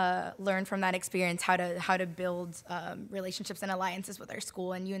of learned from that experience how to build relationships and alliances with our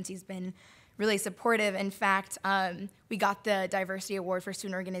school, and UNC's been really supportive. In fact, we got the Diversity Award for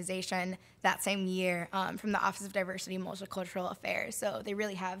Student Organization that same year from the Office of Diversity and Multicultural Affairs. So they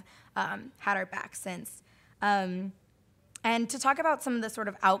really have had our back since. And to talk about some of the sort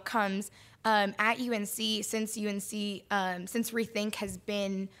of outcomes at UNC, since Rethink has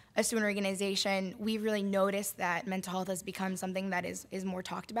been a student organization, we've really noticed that mental health has become something that is more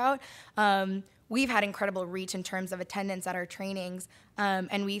talked about. We've had incredible reach in terms of attendance at our trainings,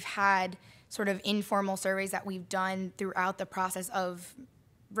 and we've had sort of informal surveys that we've done throughout the process of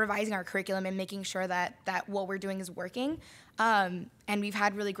revising our curriculum and making sure that what we're doing is working. And we've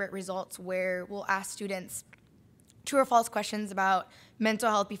had really great results where we'll ask students true or false questions about mental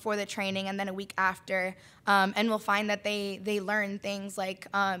health before the training and then a week after, and we'll find that they learn things like,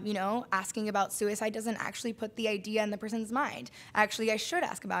 asking about suicide doesn't actually put the idea in the person's mind. Actually, I should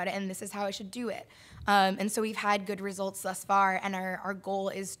ask about it, and this is how I should do it. And so we've had good results thus far, and our goal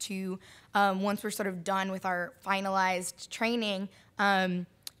is to, once we're sort of done with our finalized training,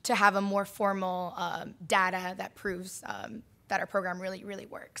 to have a more formal data that proves that our program really, really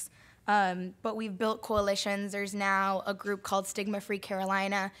works. But we've built coalitions. There's now a group called Stigma Free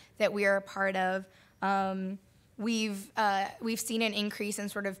Carolina that we are a part of. We've seen an increase in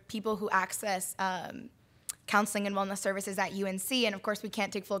sort of people who access counseling and wellness services at UNC, and of course we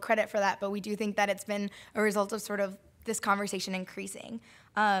can't take full credit for that, but we do think that it's been a result of sort of this conversation increasing.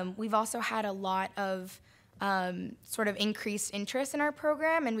 We've also had a lot of sort of increased interest in our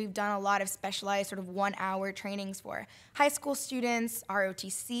program, and we've done a lot of specialized sort of 1-hour trainings for high school students,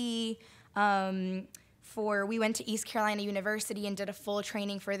 ROTC. We went to East Carolina University and did a full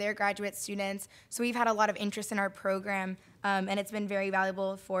training for their graduate students. So we've had a lot of interest in our program, and it's been very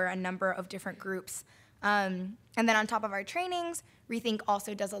valuable for a number of different groups. And then on top of our trainings, Rethink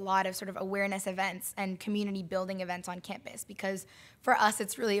also does a lot of sort of awareness events and community building events on campus, because for us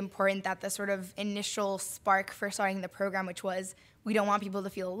it's really important that the sort of initial spark for starting the program, which was we don't want people to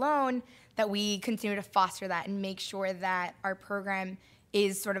feel alone, that we continue to foster that and make sure that our program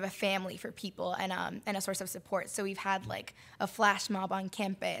is sort of a family for people and a source of support. So we've had like a flash mob on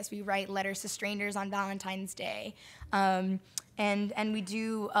campus. We write letters to strangers on Valentine's Day. And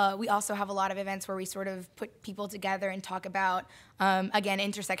we also have a lot of events where we sort of put people together and talk about, again,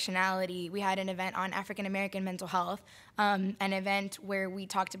 intersectionality. We had an event on African American mental health, an event where we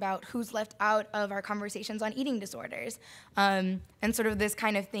talked about who's left out of our conversations on eating disorders. And sort of this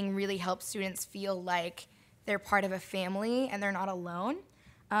kind of thing really helps students feel like they're part of a family and they're not alone.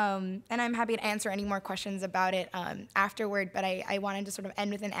 And I'm happy to answer any more questions about it afterward, but I wanted to sort of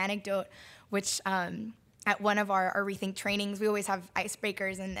end with an anecdote, which at one of our Rethink trainings, we always have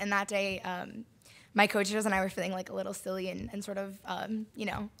icebreakers, and that day, my coaches and I were feeling like a little silly and sort of, a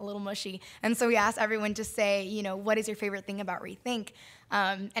little mushy. And so we asked everyone to say, what is your favorite thing about Rethink?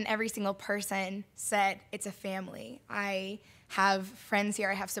 And every single person said, it's a family. I have friends here,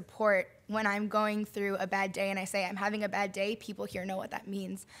 I have support. When I'm going through a bad day and I say I'm having a bad day, people here know what that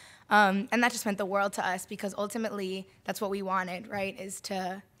means. And that just meant the world to us, because ultimately that's what we wanted, right, is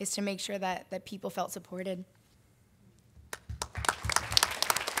to make sure that people felt supported.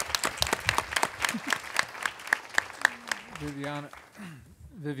 Viviana,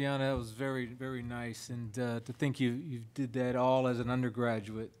 that was very, very nice, and to think you did that all as an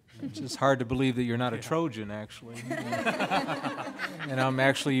undergraduate. It's just hard to believe that you're not a Trojan, actually. And I'm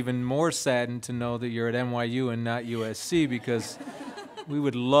actually even more saddened to know that you're at NYU and not USC, because we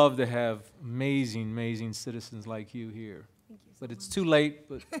would love to have amazing, amazing citizens like you here. But it's too late,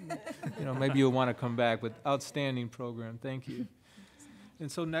 but maybe you'll want to come back. But outstanding program, thank you.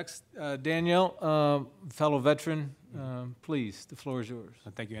 And so next, Danielle, fellow veteran, please, the floor is yours.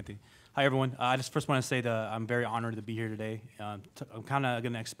 Thank you, Anthony. Hi, everyone. I just first want to say that I'm very honored to be here today. I'm kind of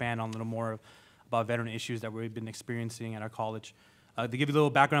going to expand on a little more about veteran issues that we've been experiencing at our college. To give you a little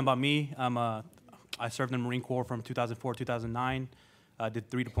background about me, I served in the Marine Corps from 2004 to 2009, did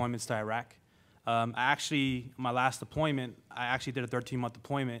 3 deployments to Iraq. My last deployment, I actually did a 13-month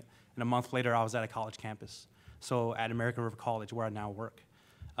deployment, and a month later I was at a college campus, so at American River College, where I now work.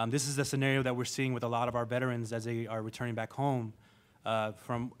 This is the scenario that we're seeing with a lot of our veterans as they are returning back home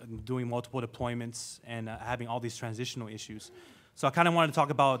from doing multiple deployments and having all these transitional issues. So I kind of wanted to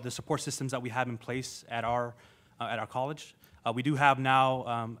talk about the support systems that we have in place at our college. We do have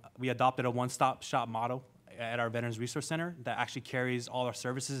now, we adopted a one-stop shop model at our Veterans Resource Center that actually carries all our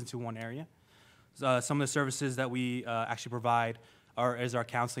services into one area. Some of the services that we actually provide is our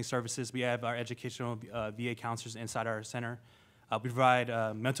counseling services. We have our educational VA counselors inside our center. We provide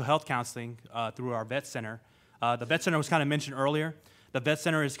mental health counseling through our vet center. The vet center was kind of mentioned earlier. The vet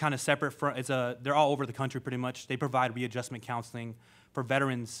center is kind of separate from, they're all over the country pretty much. They provide readjustment counseling for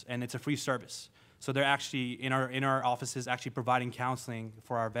veterans, and it's a free service. So they're actually in our offices actually providing counseling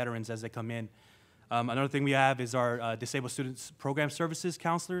for our veterans as they come in. Another thing we have is our Disabled Students Program Services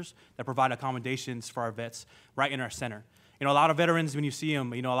counselors that provide accommodations for our vets right in our center. you know, a lot of veterans, when you see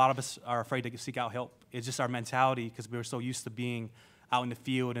them, you know, a lot of us are afraid to seek out help. It's just our mentality because we're so used to being out in the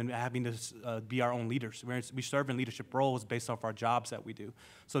field and having to be our own leaders. We serve in leadership roles based off our jobs that we do.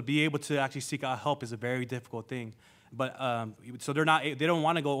 So to be able to actually seek out help is a very difficult thing. But so they don't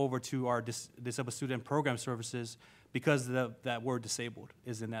want to go over to our disabled student program services because that word disabled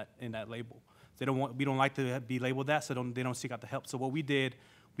is in that label. We don't like to be labeled that, so they don't seek out the help. So what we did,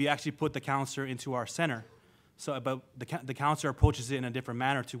 we actually put the counselor into our center. So, but the counselor approaches it in a different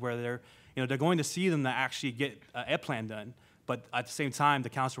manner to where they're going to see them to actually get an ed plan done. But at the same time, the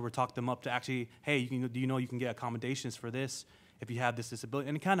counselor will talk them up to actually, hey, do you know you can get accommodations for this if you have this disability?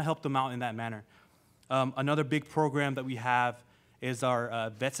 And it kind of helped them out in that manner. Another big program that we have is our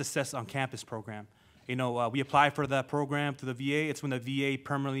Vets Assess on Campus program. You know, we apply for that program through the VA. It's when the VA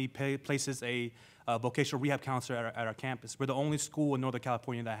permanently places a vocational rehab counselor at our campus. We're the only school in Northern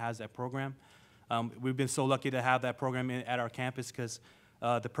California that has that program. We've been so lucky to have that program at our campus because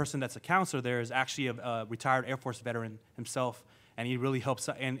the person that's a counselor there is actually a retired Air Force veteran himself, and he really helps.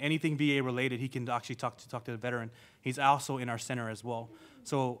 And anything VA related, he can actually talk to the veteran. He's also in our center as well.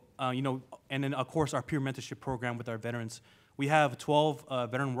 So, you know, and then of course our peer mentorship program with our veterans. We have 12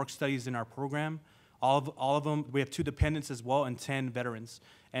 veteran work studies in our program. All of them, we have 2 dependents as well and 10 veterans.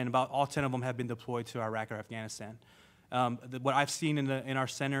 And about all 10 of them have been deployed to Iraq or Afghanistan. What I've seen in our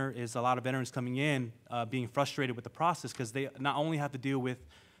center is a lot of veterans coming in being frustrated with the process because they not only have to deal with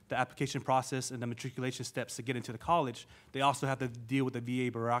the application process and the matriculation steps to get into the college, they also have to deal with the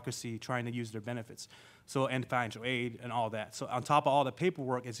VA bureaucracy trying to use their benefits, and financial aid and all that. So on top of all the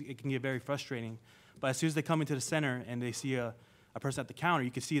paperwork, it can get very frustrating. But as soon as they come into the center and they see a person at the counter,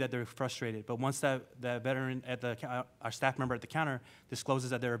 you can see that they're frustrated. But once that veteran our staff member at the counter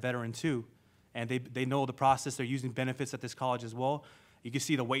discloses that they're a veteran too, and they know the process, they're using benefits at this college as well, you can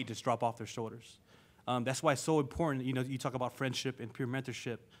see the weight just drop off their shoulders. That's why it's so important, you know, you talk about friendship and peer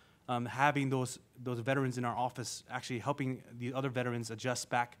mentorship, having those veterans in our office actually helping the other veterans adjust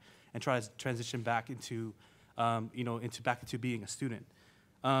back and try to transition back into, back into being a student.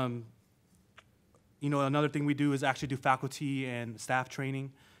 You know, another thing we do is actually do faculty and staff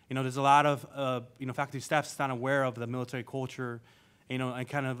training. You know, there's a lot of, faculty staff is not aware of the military culture, you know, and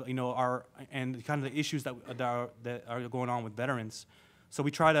kind of, you know, the issues that are going on with veterans. So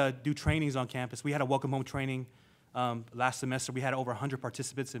we try to do trainings on campus. We had a welcome home training last semester. We had over 100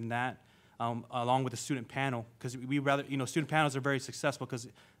 participants in that, along with the student panel, because student panels are very successful because,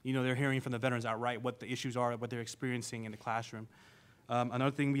 you know, they're hearing from the veterans outright what the issues are, what they're experiencing in the classroom.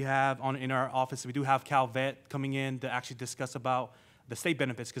 Another thing we have in our office, we do have Cal Vet coming in to actually discuss about the state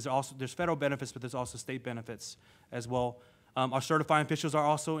benefits, because there's federal benefits, but there's also state benefits as well. Our certifying officials are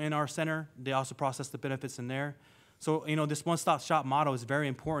also in our center. They also process the benefits in there. So, you know, this one-stop shop model is very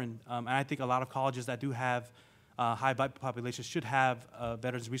important, and I think a lot of colleges that do have high populations should have a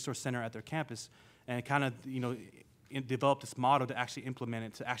Veterans Resource Center at their campus, and kind of, you know, develop this model to actually implement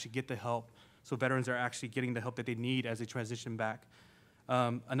it, to actually get the help, so veterans are actually getting the help that they need as they transition back.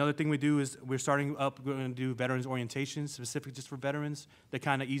 Another thing we do is we're going to do veterans orientations, specific just for veterans, that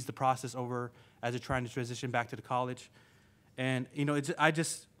kind of ease the process over as they're trying to transition back to the college. And, you know, it's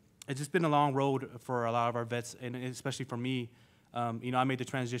just been a long road for a lot of our vets, and especially for me. You know, I made the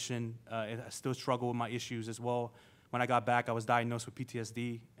transition. I still struggle with my issues as well. When I got back, I was diagnosed with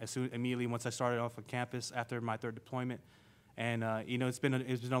PTSD immediately once I started off on campus after my 3rd deployment. And you know, it's been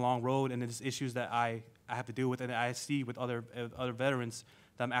a long road, and there's issues that I have to deal with, and I see with other veterans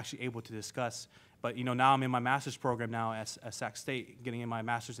that I'm actually able to discuss. But you know, now I'm in my master's program now at Sac State, getting in my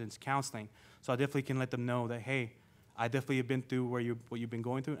master's in counseling. So I definitely can let them know that, hey, I definitely have been through what you've been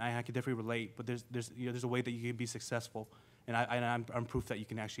going through, and I can definitely relate. But there's a way that you can be successful, and I'm proof that you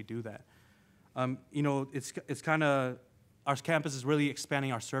can actually do that. You know, it's kind of, our campus is really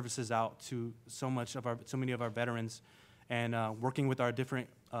expanding our services out to so many of our veterans, and working with our different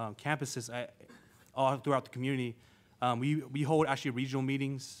campuses all throughout the community. We hold actually regional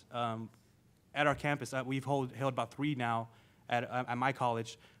meetings at our campus. We've held about 3 now at my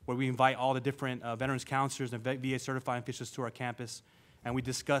college, where we invite all the different veterans counselors and VA certifying officials to our campus, and we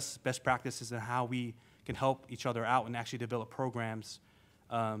discuss best practices and how we can help each other out and actually develop programs,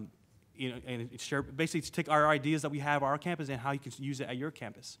 you know, and share, basically take our ideas that we have at our campus and how you can use it at your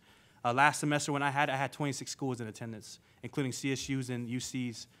campus. Last semester when I had 26 schools in attendance, including CSUs and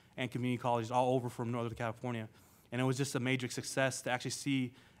UCs and community colleges all over from Northern California. And it was just a major success to actually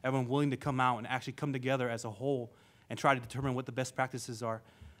see everyone willing to come out and actually come together as a whole and try to determine what the best practices are.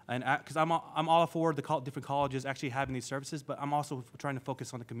 And because I'm all for the different colleges actually having these services, but I'm also trying to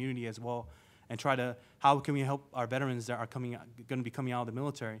focus on the community as well and try to, how can we help our veterans that are going to be coming out of the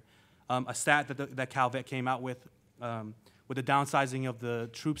military. A stat that Cal Vet came out with with the downsizing of the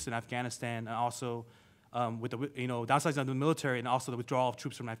troops in Afghanistan, and also with the downsizing of the military, and also the withdrawal of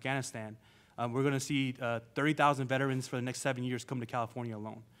troops from Afghanistan, we're going to see 30,000 veterans for the next 7 years come to California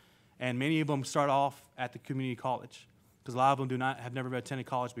alone. And many of them start off at the community college, because a lot of them have never attended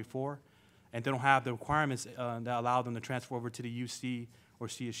college before, and they don't have the requirements that allow them to transfer over to the UC or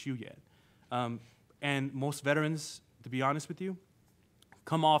CSU yet. And most veterans, to be honest with you,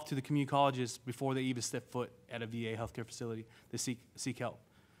 come off to the community colleges before they even step foot at a VA healthcare facility to seek help.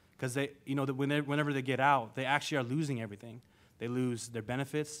 Because whenever they get out, they actually are losing everything. They lose their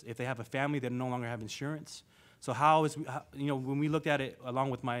benefits. If they have a family, they no longer have insurance. So when we looked at it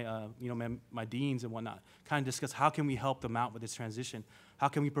along with my, my deans and whatnot, kind of discuss how can we help them out with this transition? How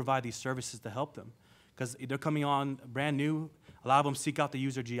can we provide these services to help them? Because they're coming on brand new. A lot of them seek out to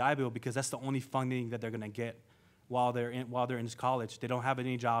use their GI Bill because that's the only funding that they're going to get while they're in college. They don't have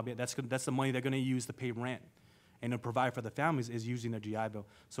any job yet. That's the money they're going to use to pay rent and to provide for the families is using their GI Bill.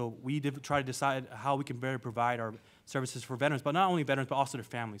 So we try to decide how we can better provide our services for veterans, but not only veterans, but also their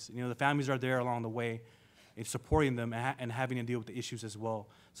families. The families are there along the way in supporting them and having to deal with the issues as well.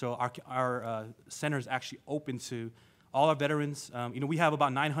 So our center is actually open to all our veterans. We have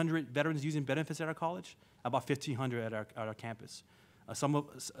about 900 veterans using benefits at our college, about 1,500 at our campus. Some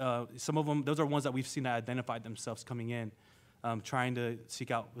of them, those are ones that we've seen that identified themselves coming in, trying to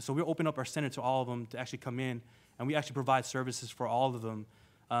seek out. So we open up our center to all of them to actually come in, and we actually provide services for all of them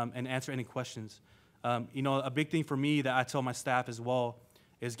and answer any questions. A big thing for me that I tell my staff as well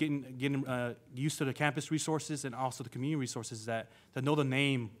is getting used to the campus resources and also the community resources to know the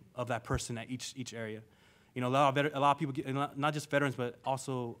name of that person at each area. A lot of people, not just veterans, but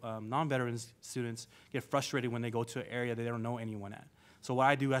also non-veterans students get frustrated when they go to an area that they don't know anyone at. So what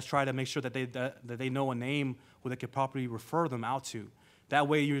I do is try to make sure that they know a name who they could properly refer them out to. That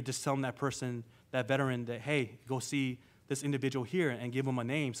way you're just telling that person, that veteran, that, hey, go see this individual here and give them a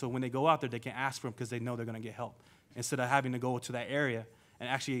name. So when they go out there, they can ask for him because they know they're going to get help. Instead of having to go to that area and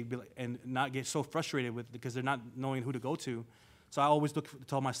actually and not get so frustrated with because they're not knowing who to go to. So I always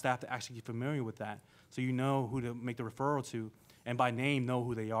tell my staff to actually get familiar with that, so you know who to make the referral to, and by name know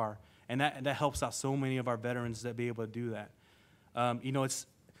who they are, and that helps out so many of our veterans that be able to do that.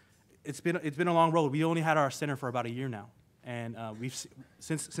 It's been a long road. We only had our center for about a year now, and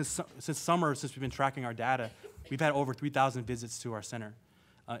since summer, since we've been tracking our data, we've had over 3,000 visits to our center,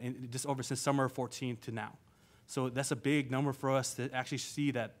 since summer of 14 to now. So that's a big number for us to actually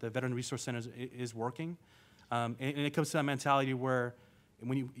see that the Veteran Resource Center is working. And it comes to that mentality where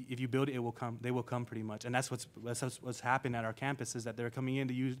if you build it, it will come. They will come pretty much, and that's what's happened at our campus is that they're coming in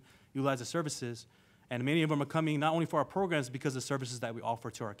to utilize the services, and many of them are coming not only for our programs because of the services that we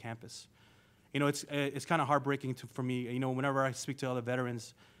offer to our campus. It's kind of heartbreaking for me. Whenever I speak to other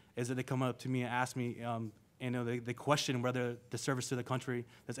veterans, is that they come up to me and ask me, they question whether the service to the country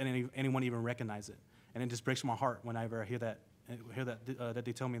does anyone even recognize it, and it just breaks my heart whenever I hear that that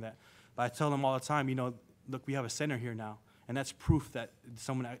they tell me that. But I tell them all the time, look, we have a center here now, and that's proof that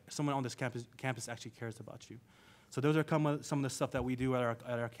someone on this campus actually cares about you. So those are some of the stuff that we do at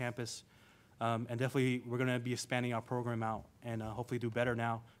our campus, and definitely we're going to be expanding our program out and hopefully do better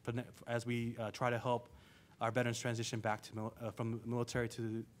now as we try to help our veterans transition back to from the military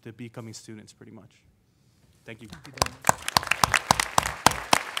to becoming students, pretty much. Thank you.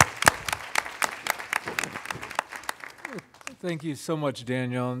 Thank you so much,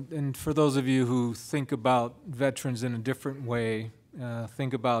 Daniel. And for those of you who think about veterans in a different way,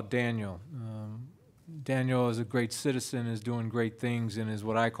 think about Daniel. Daniel is a great citizen, is doing great things, and is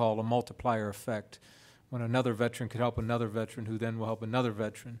what I call a multiplier effect. When another veteran can help another veteran, who then will help another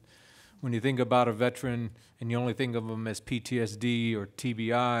veteran. When you think about a veteran and you only think of them as PTSD or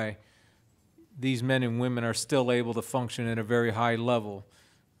TBI, these men and women are still able to function at a very high level.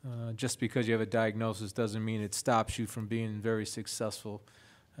 Just because you have a diagnosis doesn't mean it stops you from being very successful.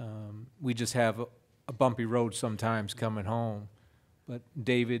 We just have a bumpy road sometimes coming home. But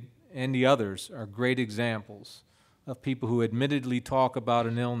David and the others are great examples of people who admittedly talk about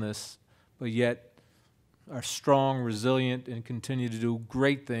an illness, but yet are strong, resilient, and continue to do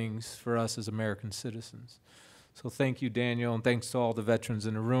great things for us as American citizens. So thank you, Daniel, and thanks to all the veterans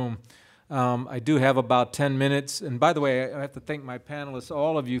in the room. I do have about 10 minutes. And by the way, I have to thank my panelists,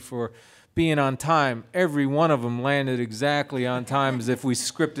 all of you, for being on time. Every one of them landed exactly on time as if we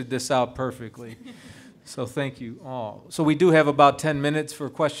scripted this out perfectly. So thank you all. So we do have about 10 minutes for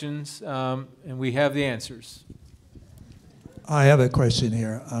questions, and we have the answers. I have a question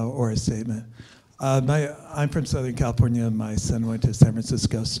here, or a statement. I'm from Southern California. My son went to San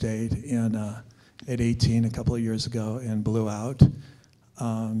Francisco State at 18 a couple of years ago and blew out.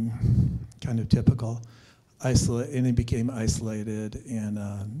 Kind of typical. and he became isolated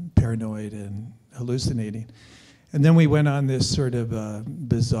and paranoid and hallucinating. And then we went on this sort of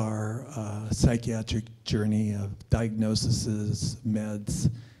bizarre psychiatric journey of diagnoses, meds,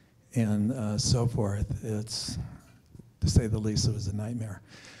 and so forth. It's, to say the least, it was a nightmare.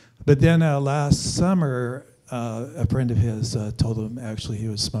 But then last summer, a friend of his told him actually he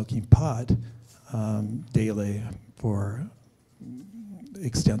was smoking pot daily for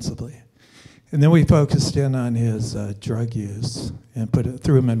extensively. And then we focused in on his drug use and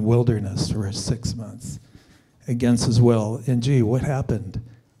threw him in wilderness for 6 months against his will. And gee, what happened?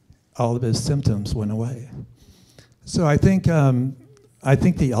 All of his symptoms went away. So I think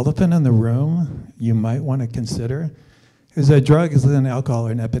the elephant in the room you might want to consider is that drugs and alcohol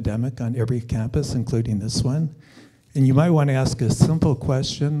are an epidemic on every campus, including this one. And you might want to ask a simple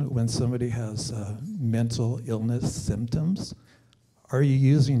question when somebody has mental illness symptoms. Are you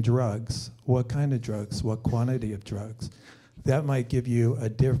using drugs? What kind of drugs? What quantity of drugs? That might give you a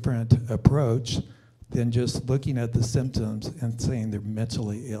different approach than just looking at the symptoms and saying they're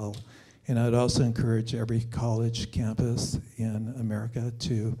mentally ill. And I'd also encourage every college campus in America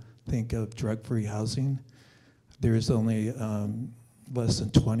to think of drug-free housing. There's only less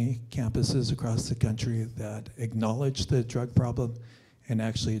than 20 campuses across the country that acknowledge the drug problem and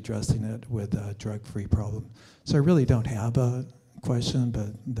actually addressing it with a drug-free problem. So I really don't have a question, but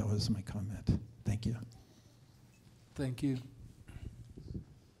that was my comment. Thank you. Thank you.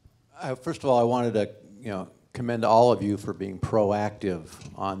 First of all, I wanted to commend all of you for being proactive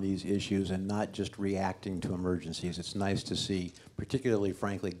on these issues and not just reacting to emergencies. It's nice to see, particularly,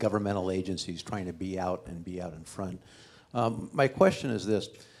 frankly, governmental agencies trying to be out in front. My question is this.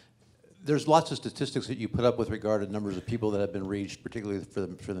 There's lots of statistics that you put up with regard to numbers of people that have been reached, particularly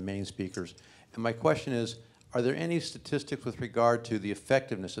for the main speakers. And my question is, are there any statistics with regard to the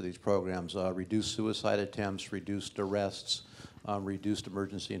effectiveness of these programs? Reduced suicide attempts, reduced arrests, reduced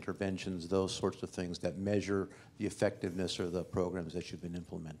emergency interventions, those sorts of things that measure the effectiveness of the programs that you've been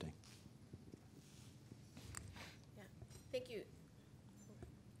implementing? Yeah, thank you.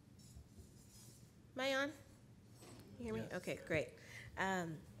 Am I on? You hear me? Yes. Okay, great.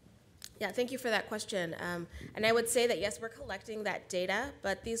 Yeah, thank you for that question. And I would say that yes, we're collecting that data,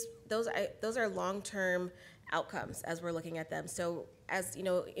 but those are long-term outcomes as we're looking at them. So as you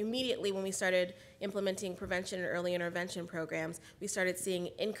know, immediately when we started implementing prevention and early intervention programs, we started seeing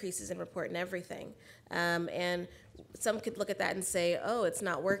increases in report and everything. And some could look at that and say, oh, it's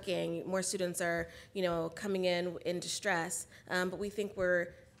not working. More students are, coming in distress. But we think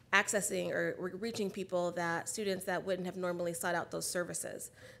we're accessing or we're reaching students that wouldn't have normally sought out those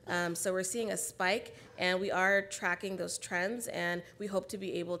services. So we're seeing a spike, and we are tracking those trends, and we hope to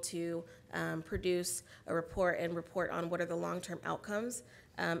be able to produce a report on what are the long-term outcomes.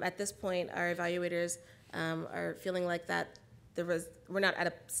 At this point, our evaluators are feeling like that we're not at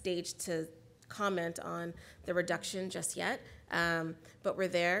a stage to comment on the reduction just yet, but we're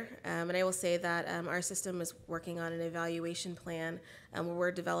there. And I will say that our system is working on an evaluation plan where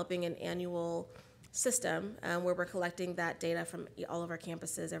we're developing an annual system where we're collecting that data from all of our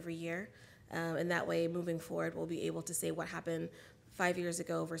campuses every year. And that way, moving forward, we'll be able to say what happened 5 years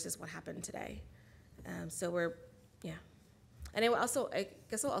ago versus what happened today. So we're, yeah. And I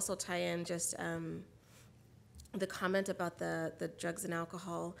guess I'll also tie in just the comment about the drugs and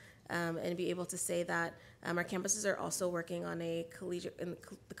alcohol, and be able to say that our campuses are also working on the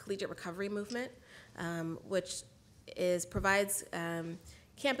collegiate recovery movement, which provides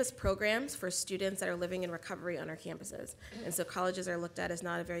campus programs for students that are living in recovery on our campuses. And so colleges are looked at as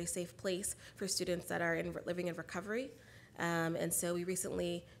not a very safe place for students that are living in recovery. And so we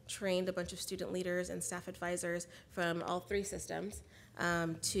recently trained a bunch of student leaders and staff advisors from all three systems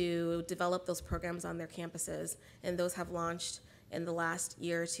to develop those programs on their campuses. And those have launched in the last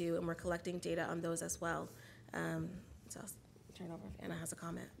year or two, and we're collecting data on those as well. So I'll turn it over if Anna has a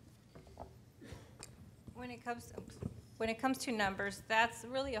comment. When it comes to numbers, that's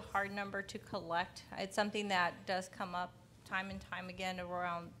really a hard number to collect. It's something that does come up time and time again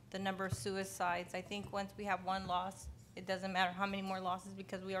around the number of suicides. I think once we have one loss, it doesn't matter how many more losses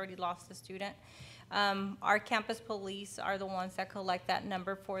because we already lost a student. Our campus police are the ones that collect that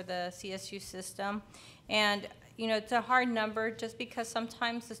number for the CSU system. And it's a hard number just because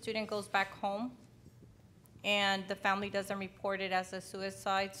sometimes the student goes back home and the family doesn't report it as a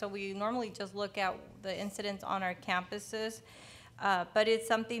suicide. So we normally just look at the incidents on our campuses. But it's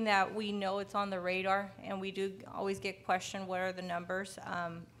something that we know it's on the radar, and we do always get questioned, what are the numbers?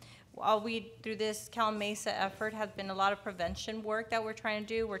 Through this Cal Mesa effort has been a lot of prevention work that we're trying to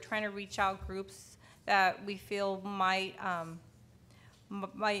do. We're trying to reach out groups that we feel might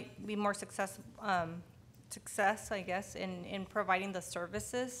be more successful, success, I guess, in providing the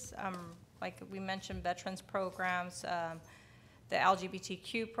services. Like we mentioned, veterans programs, the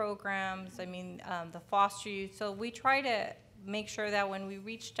LGBTQ programs, the foster youth. So we try to make sure that when we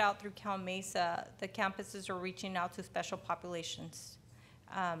reached out through Cal Mesa, the campuses are reaching out to special populations.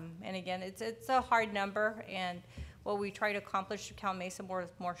 And again, it's a hard number, and what we try to accomplish through Cal Mesa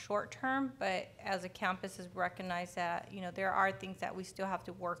more short term, but as a campus is recognize that, there are things that we still have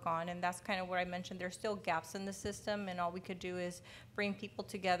to work on, and that's kind of what I mentioned. There's still gaps in the system, and all we could do is bring people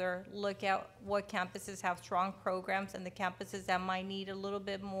together, look at what campuses have strong programs, and the campuses that might need a little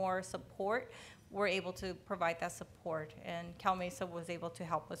bit more support, we're able to provide that support, and Cal Mesa was able to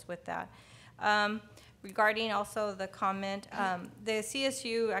help us with that. Regarding also the comment, the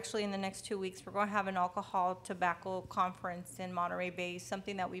CSU, actually in the next 2 weeks, we're going to have an alcohol tobacco conference in Monterey Bay,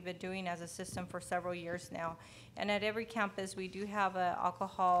 something that we've been doing as a system for several years now. And at every campus, we do have an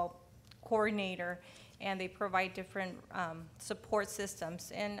alcohol coordinator, and they provide different support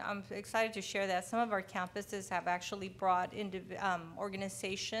systems. And I'm excited to share that some of our campuses have actually brought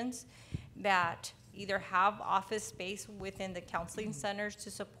organizations that either have office space within the counseling centers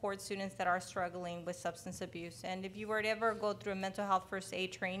to support students that are struggling with substance abuse. And if you were to ever go through a mental health first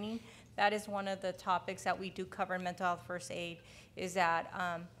aid training, that is one of the topics that we do cover in mental health first aid, is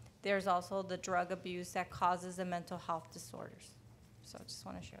that there's also the drug abuse that causes the mental health disorders. So I just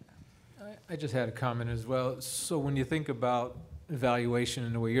want to share that. I just had a comment as well. So when you think about evaluation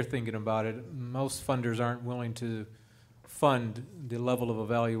and the way you're thinking about it, most funders aren't willing to fund the level of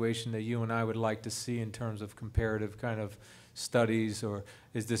evaluation that you and I would like to see in terms of comparative kind of studies, or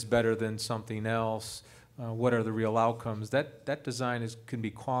is this better than something else? What are the real outcomes? That design can be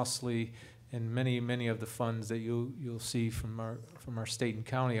costly, and many of the funds that you'll see from our state and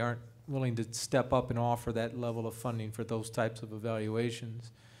county aren't willing to step up and offer that level of funding for those types of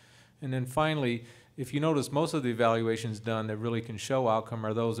evaluations. And then finally, if you notice, most of the evaluations done that really can show outcome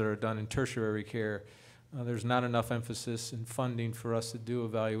are those that are done in tertiary care. There's not enough emphasis in funding for us to do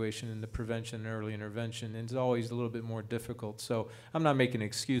evaluation in the prevention and early intervention, and it's always a little bit more difficult. So I'm not making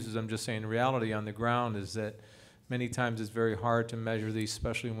excuses, I'm just saying the reality on the ground is that many times it's very hard to measure these,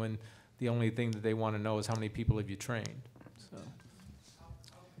 especially when the only thing that they want to know is how many people have you trained. So. How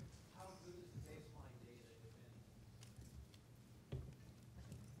good is the baseline data,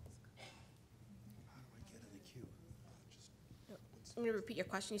 How do I get in the queue? I'm going to repeat your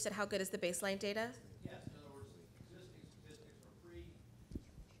question. You said, how good is the baseline data? Yes, in other words, existing statistics are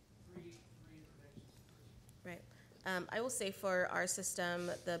pre-intervention statistics. Right. I will say for our system,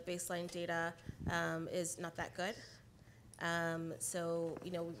 the baseline data is not that good. So,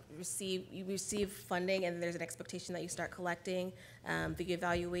 you receive funding, and there's an expectation that you start collecting the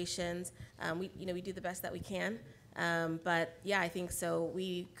evaluations. We do the best that we can. But yeah, I think so.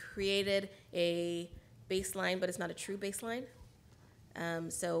 We created a baseline, but it's not a true baseline.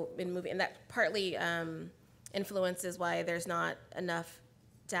 So in moving, and that partly influences why there's not enough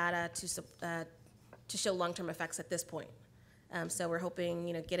data to show long-term effects at this point. So we're hoping,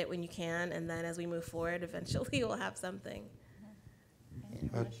 get it when you can, and then as we move forward, eventually we'll have something.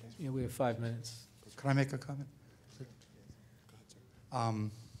 Yeah, we have 5 minutes. Can I make a comment?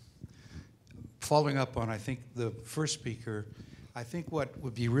 Following up on, I think, the first speaker, I think what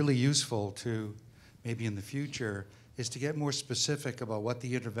would be really useful to maybe in the future is to get more specific about what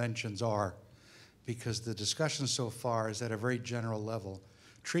the interventions are, because the discussion so far is at a very general level.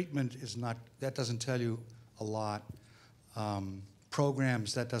 Treatment is not, that doesn't tell you a lot.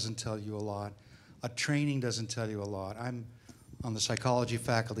 Programs, that doesn't tell you a lot. A training doesn't tell you a lot. I'm on the psychology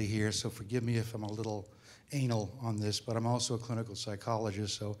faculty here, so forgive me if I'm a little anal on this, but I'm also a clinical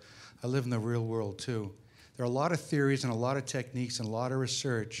psychologist, so I live in the real world too. There are a lot of theories and a lot of techniques and a lot of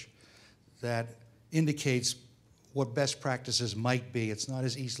research that indicates what best practices might be. It's not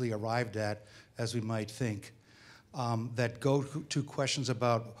as easily arrived at as we might think. That go to questions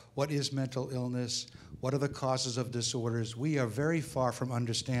about what is mental illness, what are the causes of disorders. We are very far from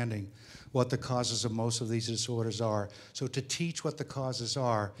understanding what the causes of most of these disorders are. So to teach what the causes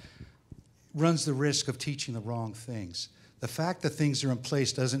are runs the risk of teaching the wrong things. The fact that things are in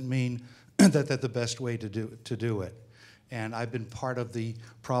place doesn't mean that they're the best way to do it. And I've been part of the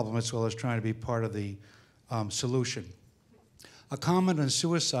problem as well as trying to be part of the solution. A comment on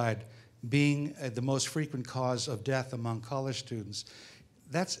suicide being the most frequent cause of death among college students,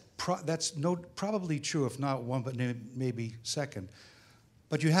 that's probably true, if not one, but maybe second.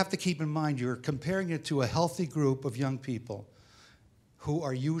 But you have to keep in mind you're comparing it to a healthy group of young people who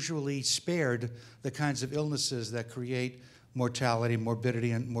are usually spared the kinds of illnesses that create mortality,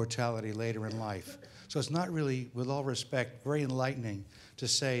 morbidity, and mortality later in life. So it's not really, with all respect, very enlightening to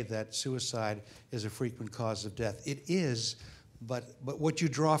say that suicide is a frequent cause of death. It is, but what you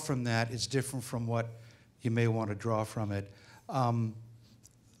draw from that is different from what you may want to draw from it.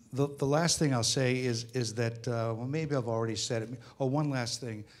 The last thing I'll say is that, well, maybe I've already said it. Oh, one last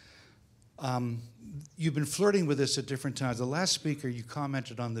thing. You've been flirting with this at different times. The last speaker, you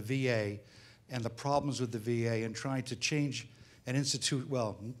commented on the VA and the problems with the VA and trying to change an institute.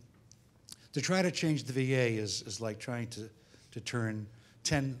 Well, to try to change the VA is like trying to turn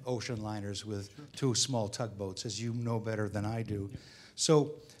 10 ocean liners with 2 small tugboats, as you know better than I do.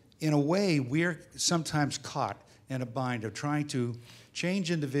 So in a way, we're sometimes caught in a bind of trying to change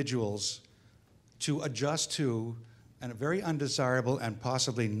individuals to adjust to a very undesirable and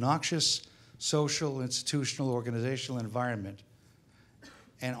possibly noxious social, institutional, organizational environment.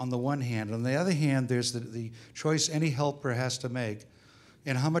 And on the one hand. On the other hand, there's the choice any helper has to make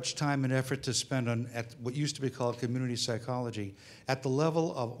and how much time and effort to spend on at what used to be called community psychology at the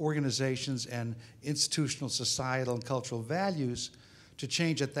level of organizations and institutional, societal, and cultural values to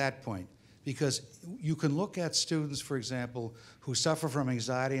change at that point. Because you can look at students, for example, who suffer from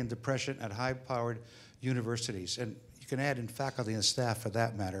anxiety and depression at high-powered universities, and you can add in faculty and staff for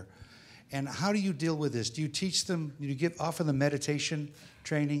that matter. And how do you deal with this? Do you teach them, do you offer them meditation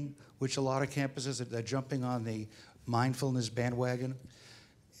training, which a lot of campuses are jumping on the mindfulness bandwagon?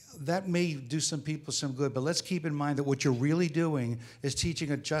 That may do some people some good, but let's keep in mind that what you're really doing is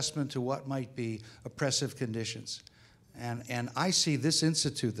teaching adjustment to what might be oppressive conditions. And I see this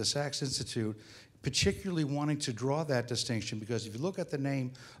institute, the Sachs Institute, particularly wanting to draw that distinction, because if you look at the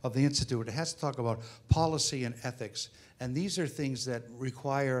name of the institute, it has to talk about policy and ethics. And these are things that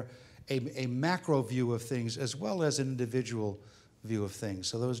require a macro view of things as well as an individual view of things.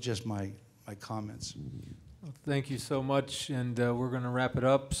 So those are just my comments. Well, thank you so much, and we're going to wrap it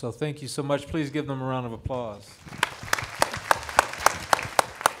up. So thank you so much. Please give them a round of applause.